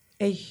makes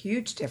a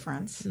huge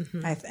difference,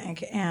 I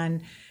think.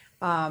 And,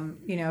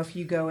 if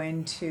you go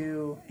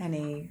into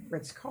any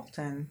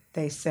Ritz-Carlton,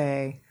 they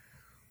say,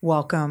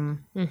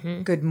 welcome,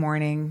 good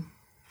morning,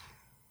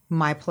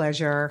 my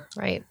pleasure.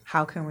 Right.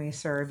 How can we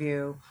serve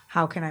you?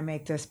 How can I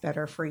make this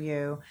better for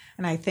you?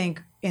 And I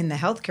think in the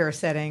healthcare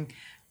setting,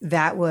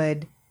 that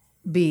would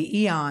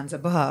be eons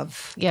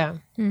above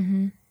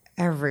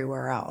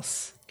everywhere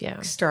else.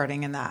 Yeah.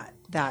 Starting in that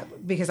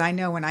because I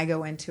know when I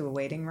go into a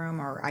waiting room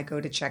or I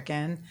go to check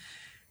in,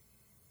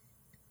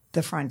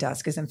 the front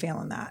desk isn't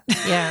feeling that.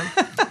 Yeah.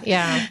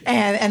 Yeah.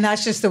 and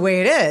that's just the way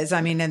it is.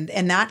 I mean,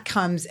 and that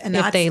comes, and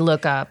if that's, they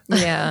look up.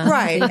 Yeah.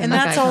 right. And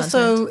that's eye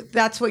also,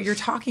 that's what you're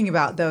talking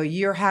about though.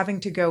 You're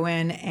having to go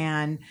in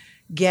and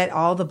get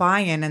all the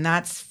buy-in, and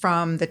that's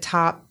from the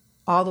top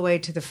all the way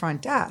to the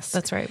front desk.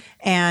 That's right.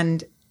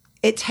 And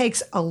it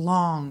takes a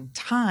long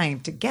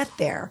time to get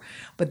there,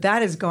 but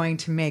that is going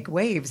to make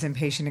waves in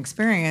patient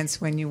experience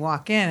when you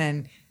walk in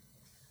and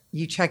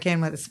you check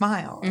in with a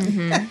smile.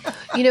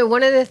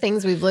 One of the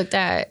things we've looked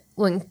at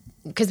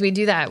because we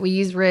do that, we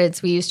use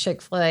Ritz, we use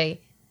Chick-fil-A,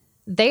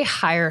 they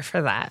hire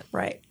for that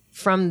Right.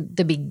 from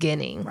the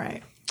beginning.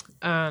 Right.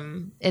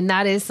 And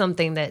that is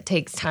something that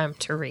takes time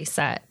to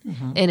reset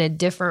in a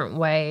different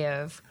way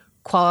of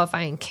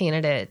qualifying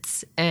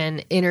candidates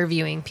and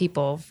interviewing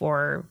people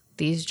for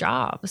these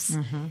jobs.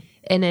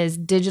 And as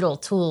digital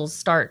tools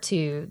start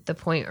to, the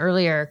point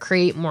earlier,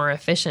 create more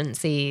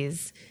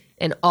efficiencies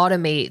and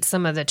automate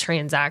some of the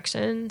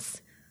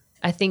transactions,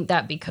 I think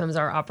that becomes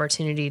our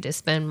opportunity to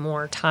spend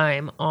more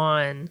time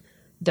on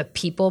the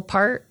people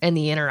part and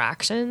the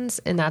interactions.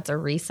 And that's a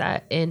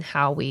reset in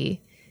how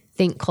we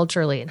think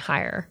culturally and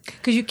hire.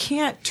 Because you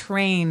can't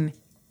train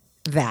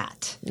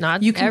that.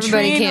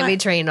 Everybody can't be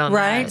trained on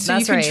right? that. So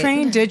you can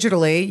train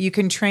digitally. You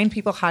can train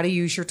people how to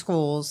use your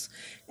tools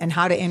and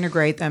how to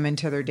integrate them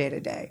into their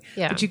day-to-day.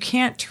 Yeah. But you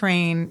can't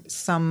train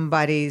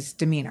somebody's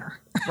demeanor.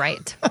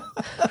 Right.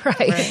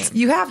 Right.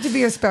 You have to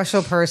be a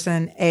special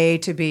person,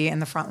 to be in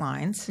the front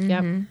lines.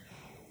 Yep.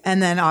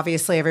 And then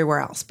obviously everywhere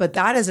else. But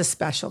that is a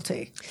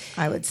specialty,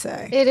 I would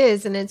say. It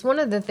is. And it's one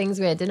of the things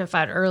we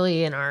identified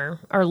early in our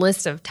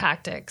list of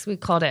tactics. We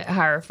called it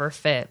hire for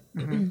fit,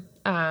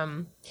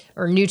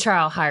 or new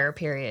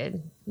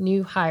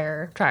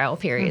hire trial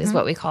period is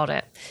what we called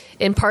it.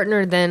 And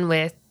partnered then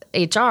with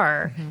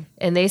HR,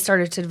 and they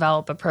started to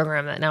develop a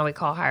program that now we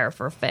call Hire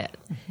for Fit.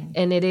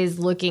 And it is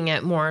looking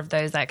at more of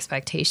those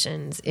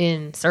expectations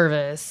in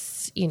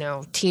service,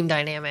 team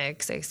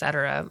dynamics, et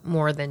cetera,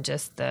 more than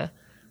just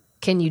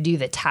can you do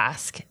the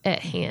task at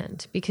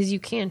hand? Because you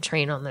can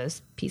train on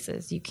those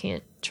pieces. You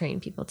can't train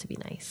people to be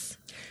nice.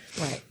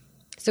 Right.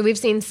 So we've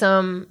seen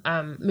some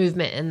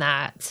movement in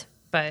that,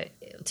 but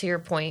to your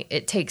point,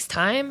 it takes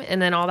time, and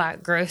then all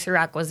that growth through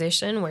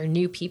acquisition where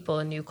new people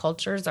and new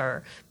cultures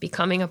are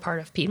becoming a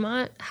part of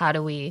Piedmont. How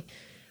do we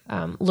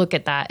look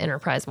at that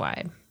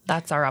enterprise-wide?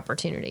 That's our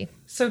opportunity.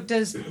 So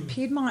does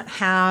Piedmont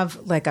have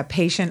like a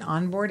patient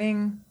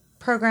onboarding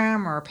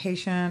program or a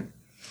patient,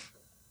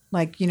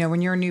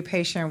 when you're a new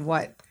patient,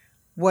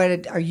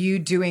 what are you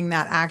doing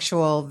that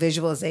actual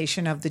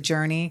visualization of the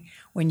journey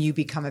when you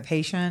become a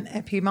patient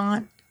at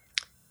Piedmont?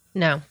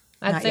 No,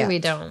 I'd say we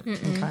don't.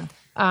 Okay.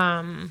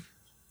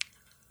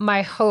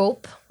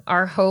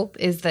 Our hope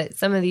is that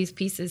some of these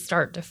pieces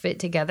start to fit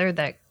together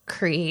that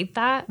create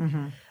that.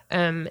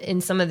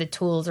 In some of the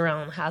tools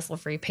around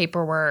hassle-free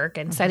paperwork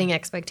and setting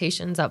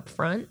expectations up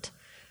front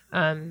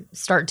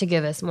start to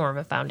give us more of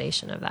a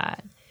foundation of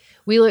that.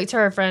 We look to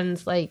our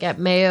friends like at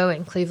Mayo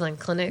and Cleveland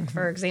Clinic,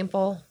 for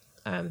example,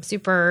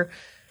 super,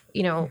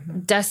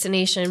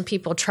 destination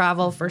people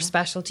travel for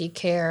specialty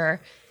care.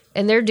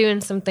 And they're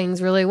doing some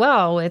things really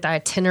well with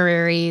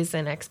itineraries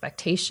and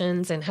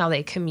expectations and how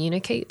they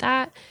communicate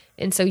that.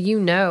 And so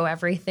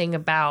everything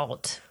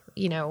about,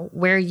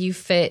 where you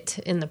fit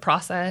in the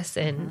process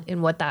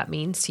and what that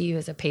means to you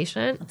as a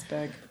patient. That's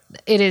big.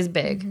 It is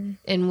big.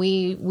 And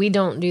we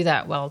don't do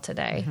that well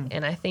today.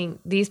 And I think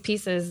these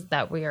pieces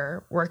that we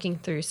are working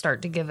through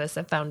start to give us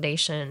a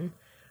foundation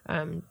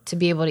to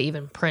be able to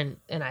even print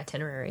an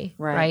itinerary,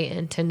 Right. right?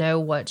 And to know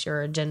what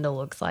your agenda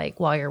looks like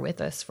while you're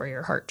with us for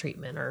your heart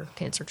treatment or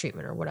cancer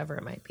treatment or whatever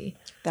it might be.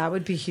 That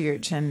would be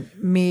huge. And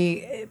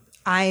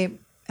I,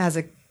 as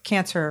a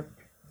cancer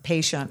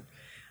patient,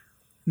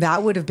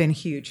 that would have been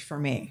huge for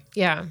me.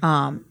 Yeah.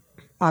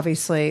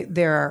 Obviously,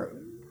 there are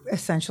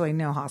essentially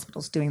no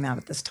hospitals doing that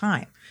at this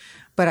time.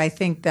 But I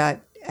think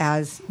that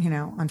as,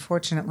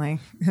 unfortunately,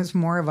 there's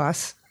more of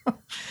us,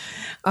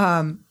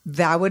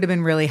 that would have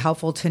been really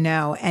helpful to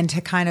know and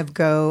to kind of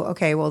go,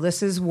 okay, well,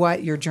 this is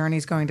what your journey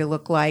is going to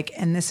look like.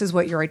 And this is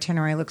what your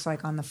itinerary looks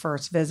like on the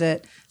first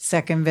visit,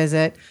 second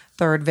visit,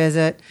 third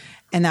visit.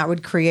 And that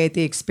would create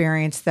the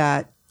experience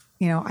that,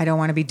 I don't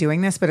want to be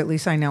doing this, but at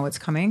least I know it's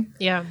coming.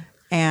 Yeah.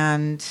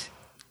 And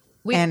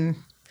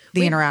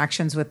the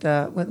interactions when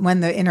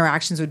the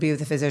interactions would be with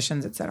the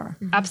physicians, et cetera.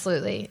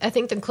 Absolutely. I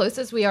think the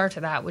closest we are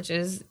to that, which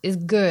is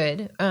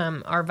good,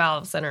 our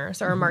valve center,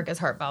 so our Marcus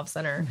Heart Valve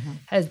Center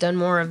has done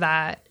more of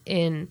that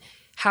in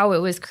how it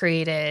was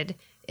created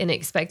and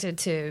expected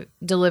to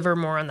deliver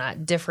more on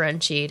that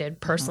differentiated,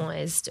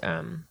 personalized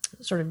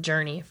sort of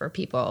journey for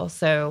people.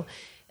 So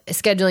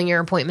scheduling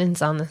your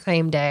appointments on the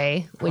same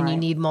day when you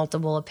need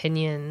multiple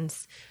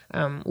opinions,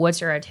 what's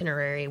your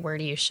itinerary, where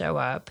do you show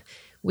up?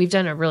 We've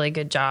done a really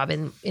good job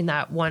in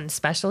that one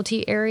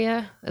specialty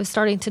area of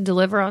starting to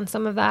deliver on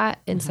some of that.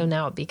 And so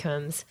now it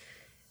becomes,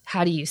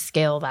 how do you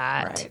scale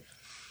that? Right.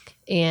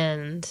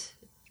 And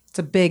It's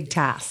a big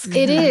task.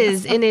 it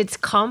is. And it's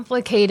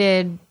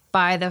complicated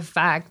by the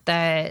fact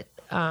that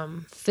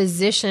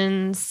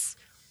physicians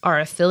are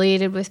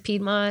affiliated with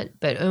Piedmont,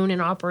 but own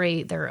and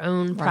operate their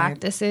own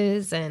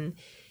practices. And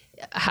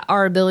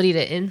our ability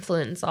to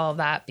influence all of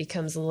that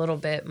becomes a little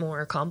bit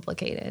more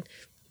complicated.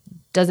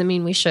 Doesn't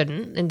mean we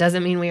shouldn't, and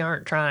doesn't mean we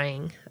aren't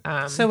trying.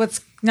 So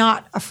it's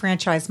not a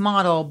franchise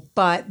model,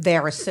 but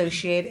they're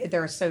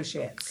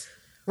associates.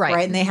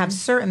 Right. And they have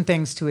certain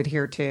things to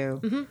adhere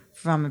to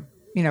from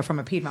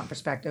a Piedmont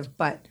perspective,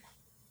 but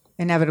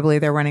inevitably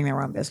they're running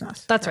their own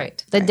business. That's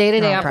right. The day-to-day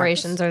Their own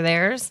operations practice. are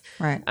theirs.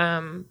 Right.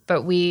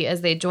 But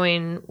as they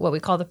join what we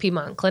call the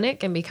Piedmont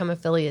Clinic and become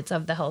affiliates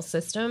of the health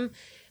system,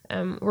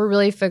 we're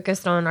really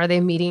focused on, are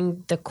they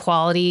meeting the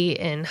quality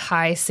and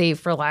high,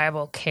 safe,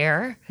 reliable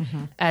care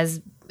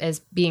as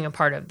being a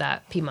part of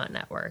that Piedmont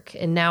network.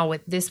 And now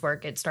with this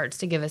work, it starts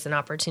to give us an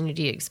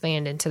opportunity to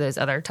expand into those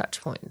other touch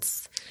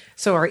points.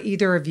 So are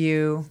either of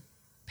you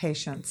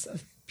patients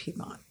of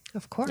Piedmont?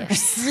 Of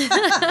course.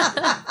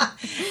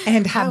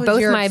 And how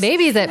Both my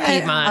babies at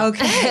Piedmont.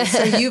 Okay,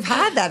 so you've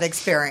had that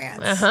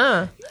experience.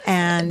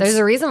 And There's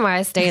a reason why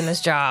I stay in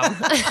this job.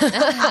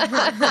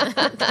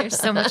 There's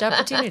so much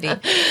opportunity.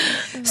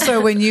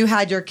 so when you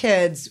had your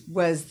kids,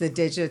 was the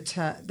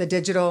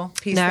digital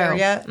piece there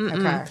yet?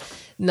 Okay.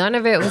 None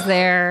of it was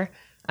there.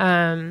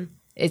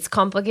 It's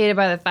complicated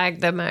by the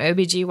fact that my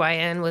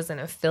OBGYN was an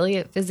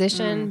affiliate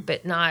physician,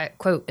 but not,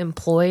 quote,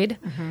 employed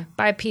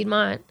by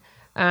Piedmont.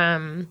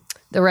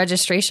 The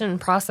registration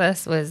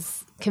process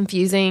was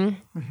confusing.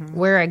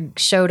 Where I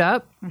showed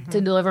up to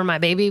deliver my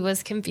baby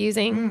was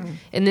confusing.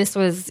 And this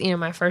was,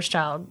 my first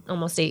child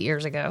almost 8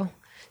 years ago.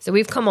 So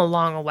we've come a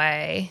long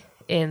way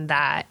in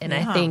that. And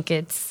I think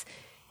it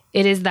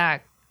is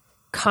that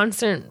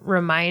constant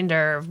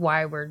reminder of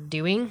why we're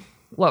doing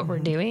what we're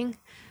doing.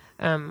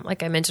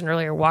 Like I mentioned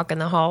earlier, walking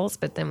the halls,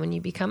 but then when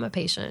you become a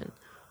patient,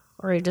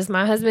 or just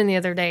my husband the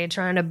other day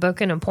trying to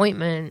book an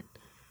appointment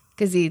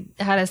because he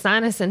had a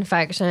sinus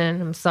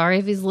infection. I'm sorry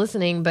if he's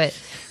listening, but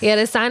he had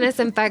a sinus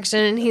infection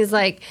and he's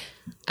like,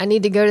 I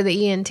need to go to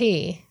the ENT.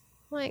 I'm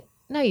like,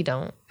 no, you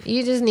don't.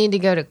 You just need to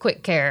go to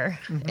Quick Care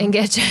and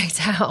get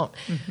checked out.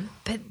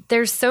 But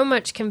there's so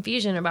much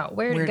confusion about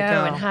where to go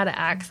and how to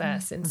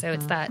access. And so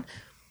it's that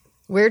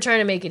we're trying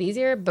to make it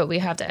easier, but we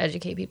have to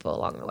educate people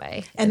along the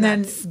way. And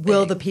then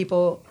will the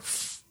people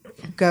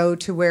go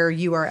to where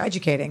you are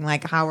educating?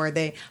 Like, how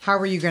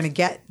are you going to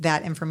get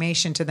that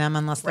information to them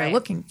unless they're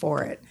looking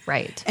for it?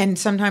 Right. And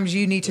sometimes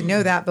you need to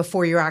know that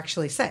before you're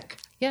actually sick.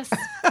 Yes.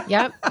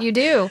 Yep, you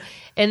do.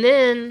 And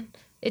then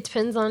it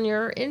depends on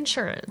your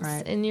insurance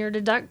and your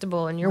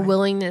deductible and your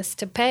willingness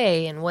to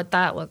pay and what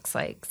that looks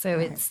like. So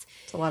it's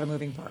a lot of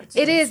moving parts.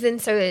 It is.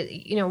 And so,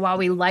 while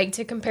we like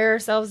to compare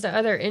ourselves to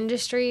other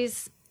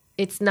industries,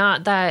 it's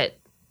not that,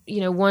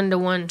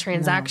 one-to-one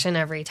transaction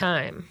every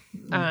time.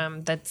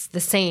 That's the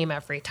same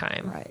every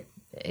time. Right.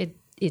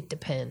 It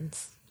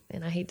depends.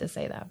 And I hate to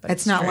say that, but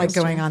it's not like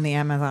going on the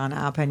Amazon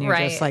app and you're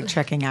just like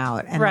checking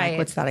out and like,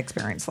 what's that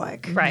experience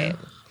like? Right.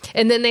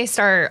 And then they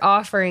start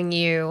offering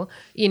you,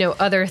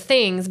 other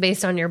things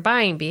based on your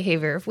buying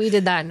behavior. If we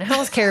did that in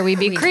healthcare, we'd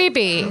be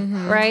creepy,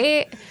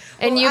 right?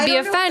 And you'd be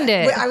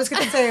offended. I was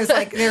going to say, it was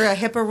like, there a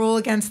HIPAA rule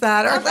against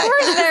that? Or of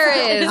course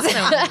there is.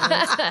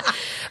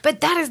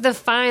 But that is the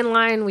fine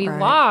line we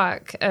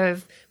walk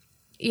of,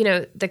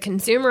 the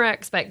consumer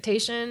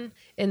expectation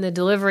in the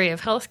delivery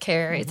of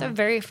healthcare. It's a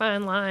very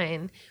fine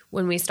line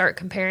when we start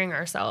comparing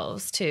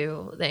ourselves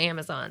to the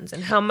Amazons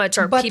and how much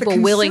are people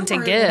willing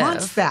to give.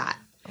 Wants that.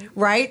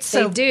 Right?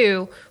 They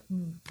do,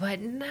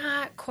 but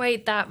not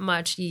quite that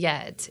much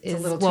yet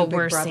is little too what big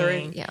we're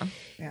brothery. seeing. Yeah.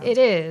 It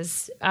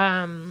is.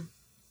 I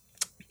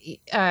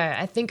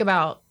think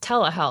about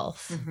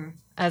telehealth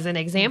as an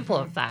example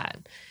of that.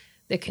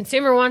 The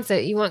consumer wants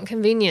it. You want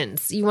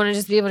convenience. You want to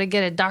just be able to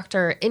get a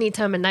doctor any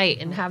time of night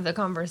and have the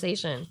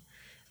conversation.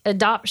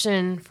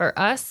 Adoption for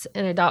us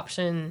and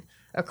adoption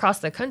across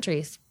the country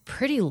is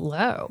pretty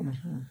low.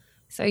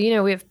 So,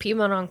 we have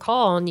Piedmont on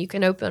Call, and you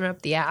can open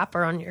up the app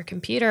or on your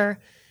computer,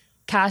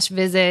 cash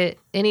visit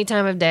any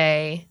time of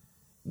day,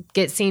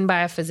 get seen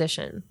by a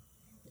physician.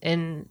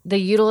 And the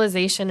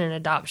utilization and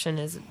adoption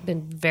has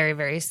been very,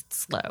 very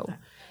slow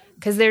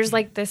because there's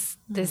like this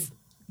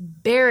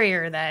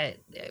barrier that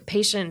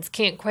patients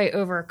can't quite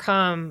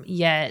overcome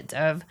yet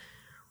of,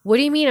 what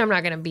do you mean I'm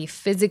not going to be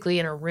physically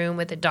in a room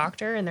with a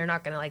doctor and they're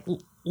not going to like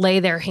lay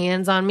their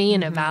hands on me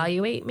and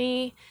evaluate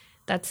me?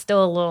 That's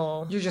still a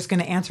little... You're just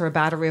going to answer a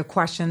battery of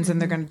questions and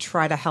they're going to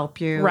try to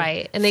help you.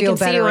 Right. And they can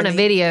see you on a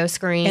video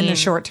screen. In the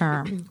short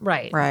term.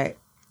 Right. Right.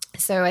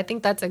 So I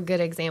think that's a good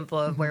example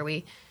of where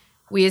we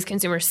as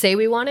consumers say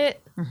we want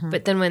it,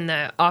 but then when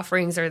the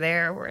offerings are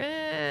there,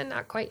 we're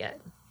not quite yet.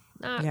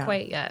 Not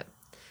quite yet.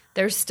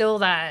 There's still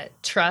that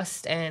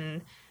trust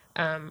and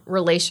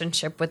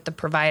relationship with the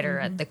provider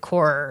at the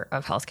core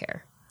of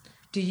healthcare.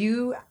 Do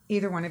you,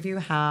 either one of you,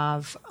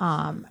 have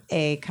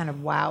a kind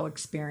of wow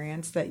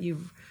experience that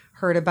you've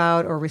heard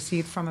about or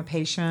received from a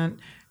patient,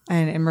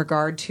 and in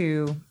regard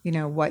to,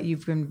 what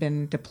you've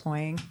been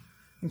deploying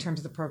in terms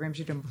of the programs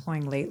you've been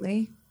deploying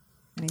lately?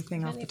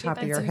 Anything off the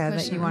top of your head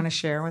that you want to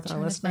share with our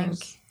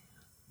listeners?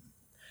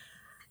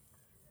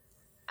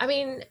 I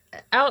mean,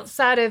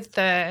 outside of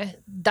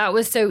that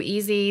was so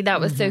easy, that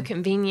was so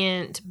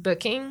convenient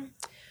booking,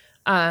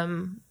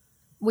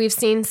 we've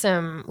seen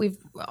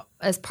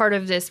as part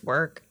of this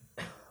work,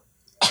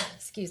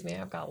 excuse me,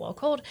 I've got a little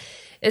cold.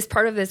 As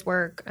part of this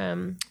work,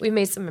 we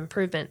made some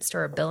improvements to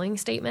our billing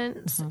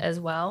statements as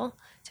well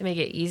to make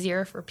it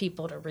easier for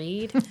people to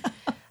read.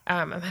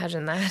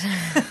 Imagine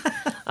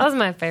that. That was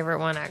my favorite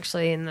one,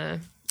 actually,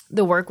 in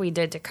the work we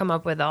did to come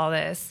up with all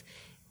this.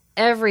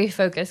 Every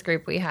focus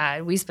group we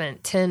had, we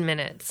spent 10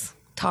 minutes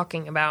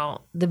talking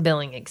about the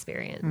billing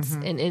experience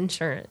and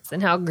insurance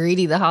and how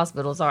greedy the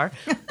hospitals are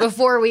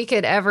before we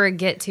could ever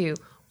get to,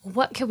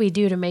 what could we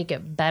do to make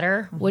it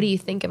better? What do you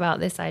think about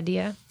this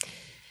idea?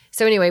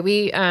 So anyway,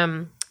 we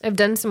have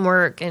done some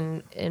work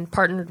and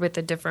partnered with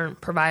a different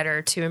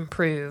provider to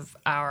improve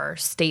our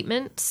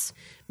statements,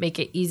 make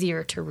it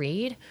easier to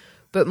read,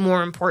 but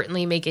more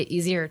importantly, make it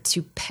easier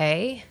to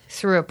pay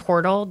through a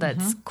portal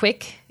that's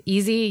quick,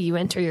 easy. You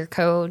enter your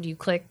code, you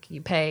click,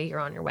 you pay, you're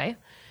on your way.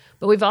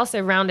 But we've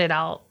also rounded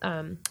out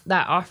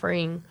that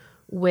offering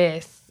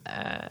with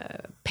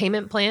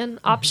payment plan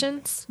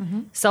options,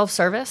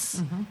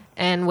 self-service,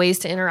 and ways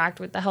to interact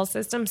with the health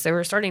system. So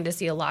we're starting to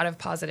see a lot of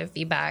positive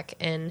feedback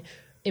and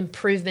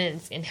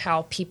improvements in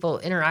how people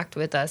interact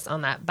with us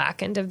on that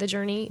back end of the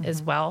journey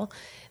as well,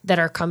 that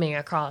are coming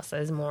across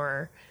as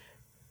more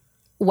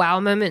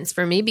wow moments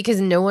for me, because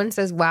no one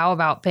says wow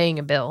about paying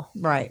a bill.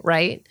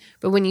 Right.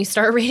 But when you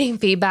start reading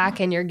feedback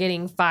and you're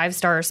getting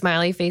 5-star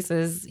smiley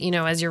faces,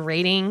 as you're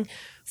rating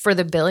for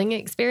the billing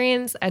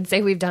experience, I'd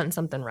say we've done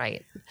something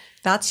right.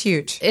 That's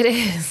huge. It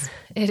is.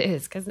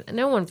 Because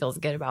no one feels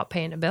good about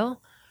paying a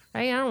bill.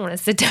 Right? I don't want to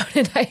sit down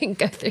at night and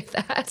go through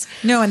that.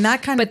 No, and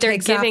that kind of But they're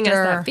giving us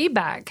that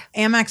feedback.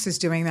 Amex is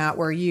doing that,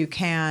 where you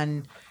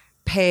can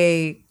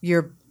pay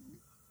your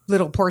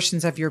little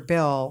portions of your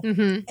bill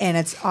and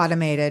it's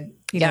automated,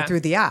 through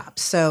the app.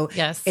 So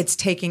it's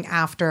taking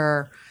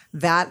after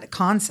that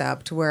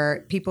concept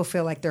where people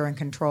feel like they're in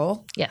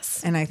control.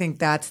 Yes. And I think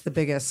that's the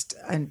biggest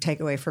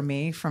takeaway for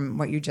me from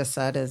what you just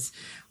said is,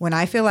 when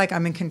I feel like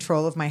I'm in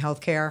control of my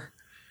healthcare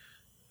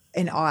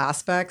in all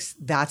aspects,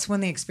 that's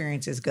when the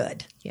experience is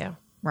good. Yeah.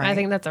 Right. I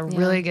think that's a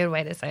really good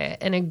way to say it,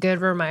 and a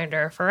good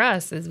reminder for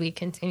us as we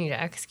continue to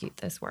execute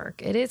this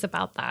work. It is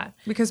about that.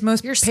 Because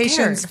most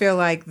patients scared. feel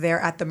like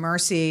they're at the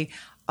mercy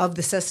of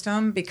the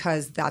system,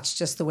 because that's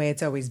just the way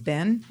it's always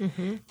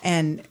been.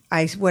 And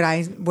what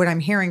I'm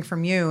hearing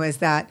from you is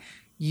that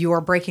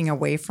you're breaking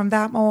away from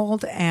that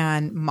mold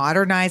and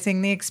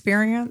modernizing the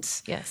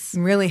experience. Yes.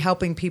 And really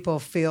helping people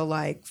feel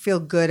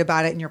good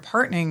about it, and you're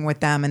partnering with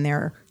them in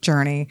their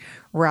journey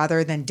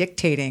rather than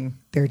dictating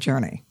their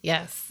journey.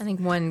 Yes. I think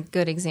one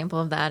good example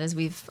of that is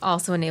we've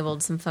also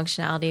enabled some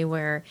functionality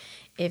where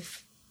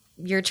if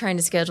you're trying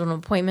to schedule an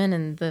appointment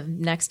and the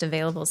next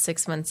available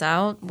 6 months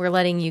out, we're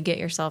letting you get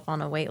yourself on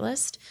a wait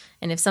list.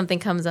 And if something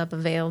comes up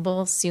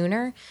available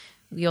sooner,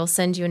 you'll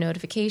send you a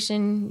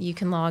notification. You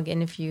can log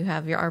in if you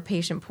have our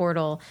patient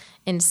portal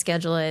and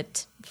schedule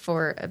it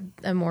for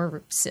a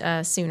more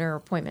sooner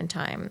appointment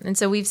time. And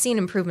so we've seen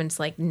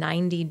improvements like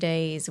 90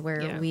 days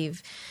where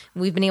we've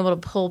been able to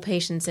pull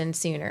patients in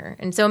sooner.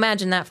 And so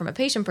imagine that from a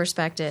patient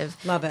perspective.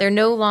 Love it. They're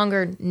no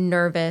longer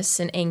nervous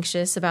and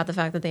anxious about the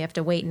fact that they have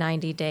to wait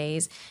 90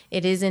 days.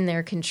 It is in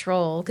their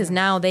control, because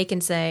now they can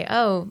say,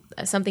 oh,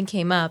 something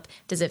came up.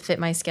 Does it fit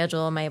my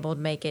schedule? Am I able to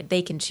make it?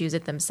 They can choose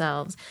it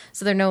themselves.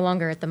 So they're no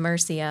longer at the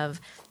mercy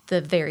of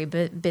the very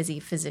busy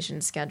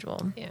physician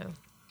schedule. Yeah.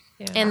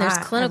 And there's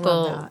I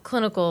love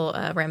clinical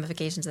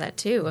ramifications of that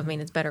too. I mean,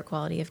 it's better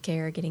quality of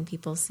care, getting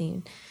people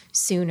seen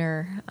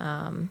sooner.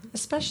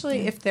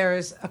 Especially if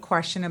there's a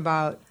question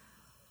about,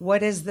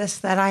 what is this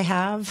that I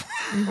have?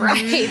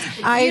 Right.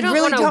 I You don't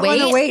really wanna don't want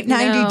to wait. wait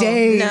 90 No,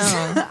 days.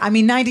 no. I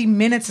mean, 90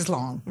 minutes is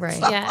long. Right.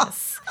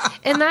 Yes.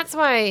 And that's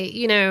why,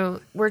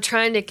 we're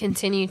trying to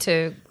continue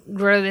to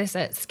grow this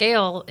at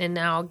scale and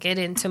now get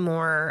into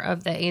more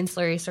of the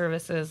ancillary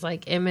services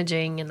like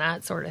imaging and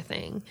that sort of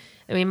thing.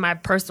 I mean, my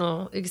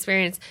personal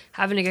experience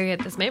having to go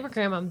get this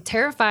mammogram, I'm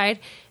terrified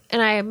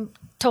and I'm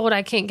told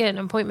I can't get an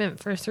appointment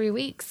for 3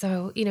 weeks.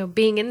 So,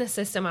 being in the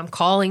system, I'm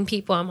calling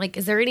people. I'm like,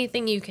 is there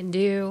anything you can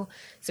do?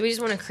 So we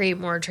just want to create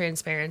more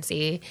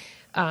transparency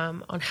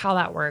on how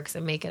that works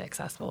and make it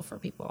accessible for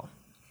people.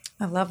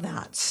 I love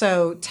that.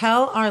 So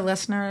tell our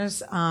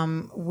listeners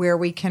where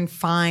we can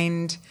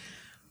find,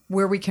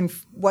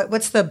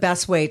 what's the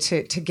best way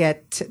to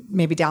get to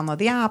maybe download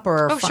the app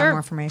or find sure. more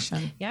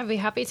information? Yeah, I'd be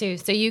happy to.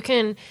 So you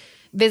can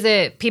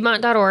visit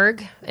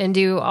Piedmont.org and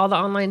do all the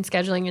online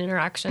scheduling and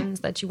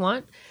interactions that you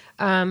want.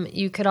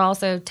 You could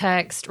also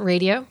text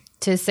radio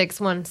to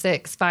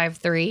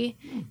 61653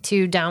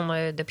 to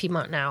download the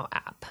Piedmont Now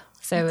app.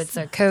 So it's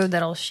a code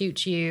that'll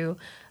shoot you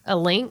a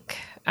link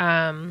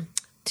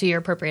to your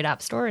appropriate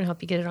app store and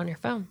help you get it on your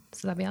phone.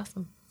 So that'd be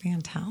awesome.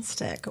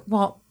 Fantastic.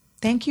 Well,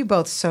 thank you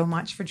both so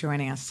much for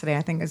joining us today.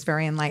 I think it's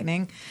very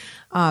enlightening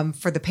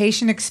for the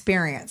patient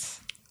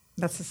experience.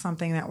 This is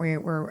something that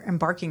we're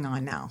embarking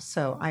on now.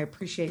 So I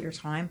appreciate your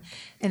time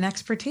and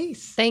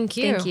expertise. Thank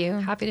you. Thank you.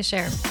 Happy to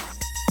share.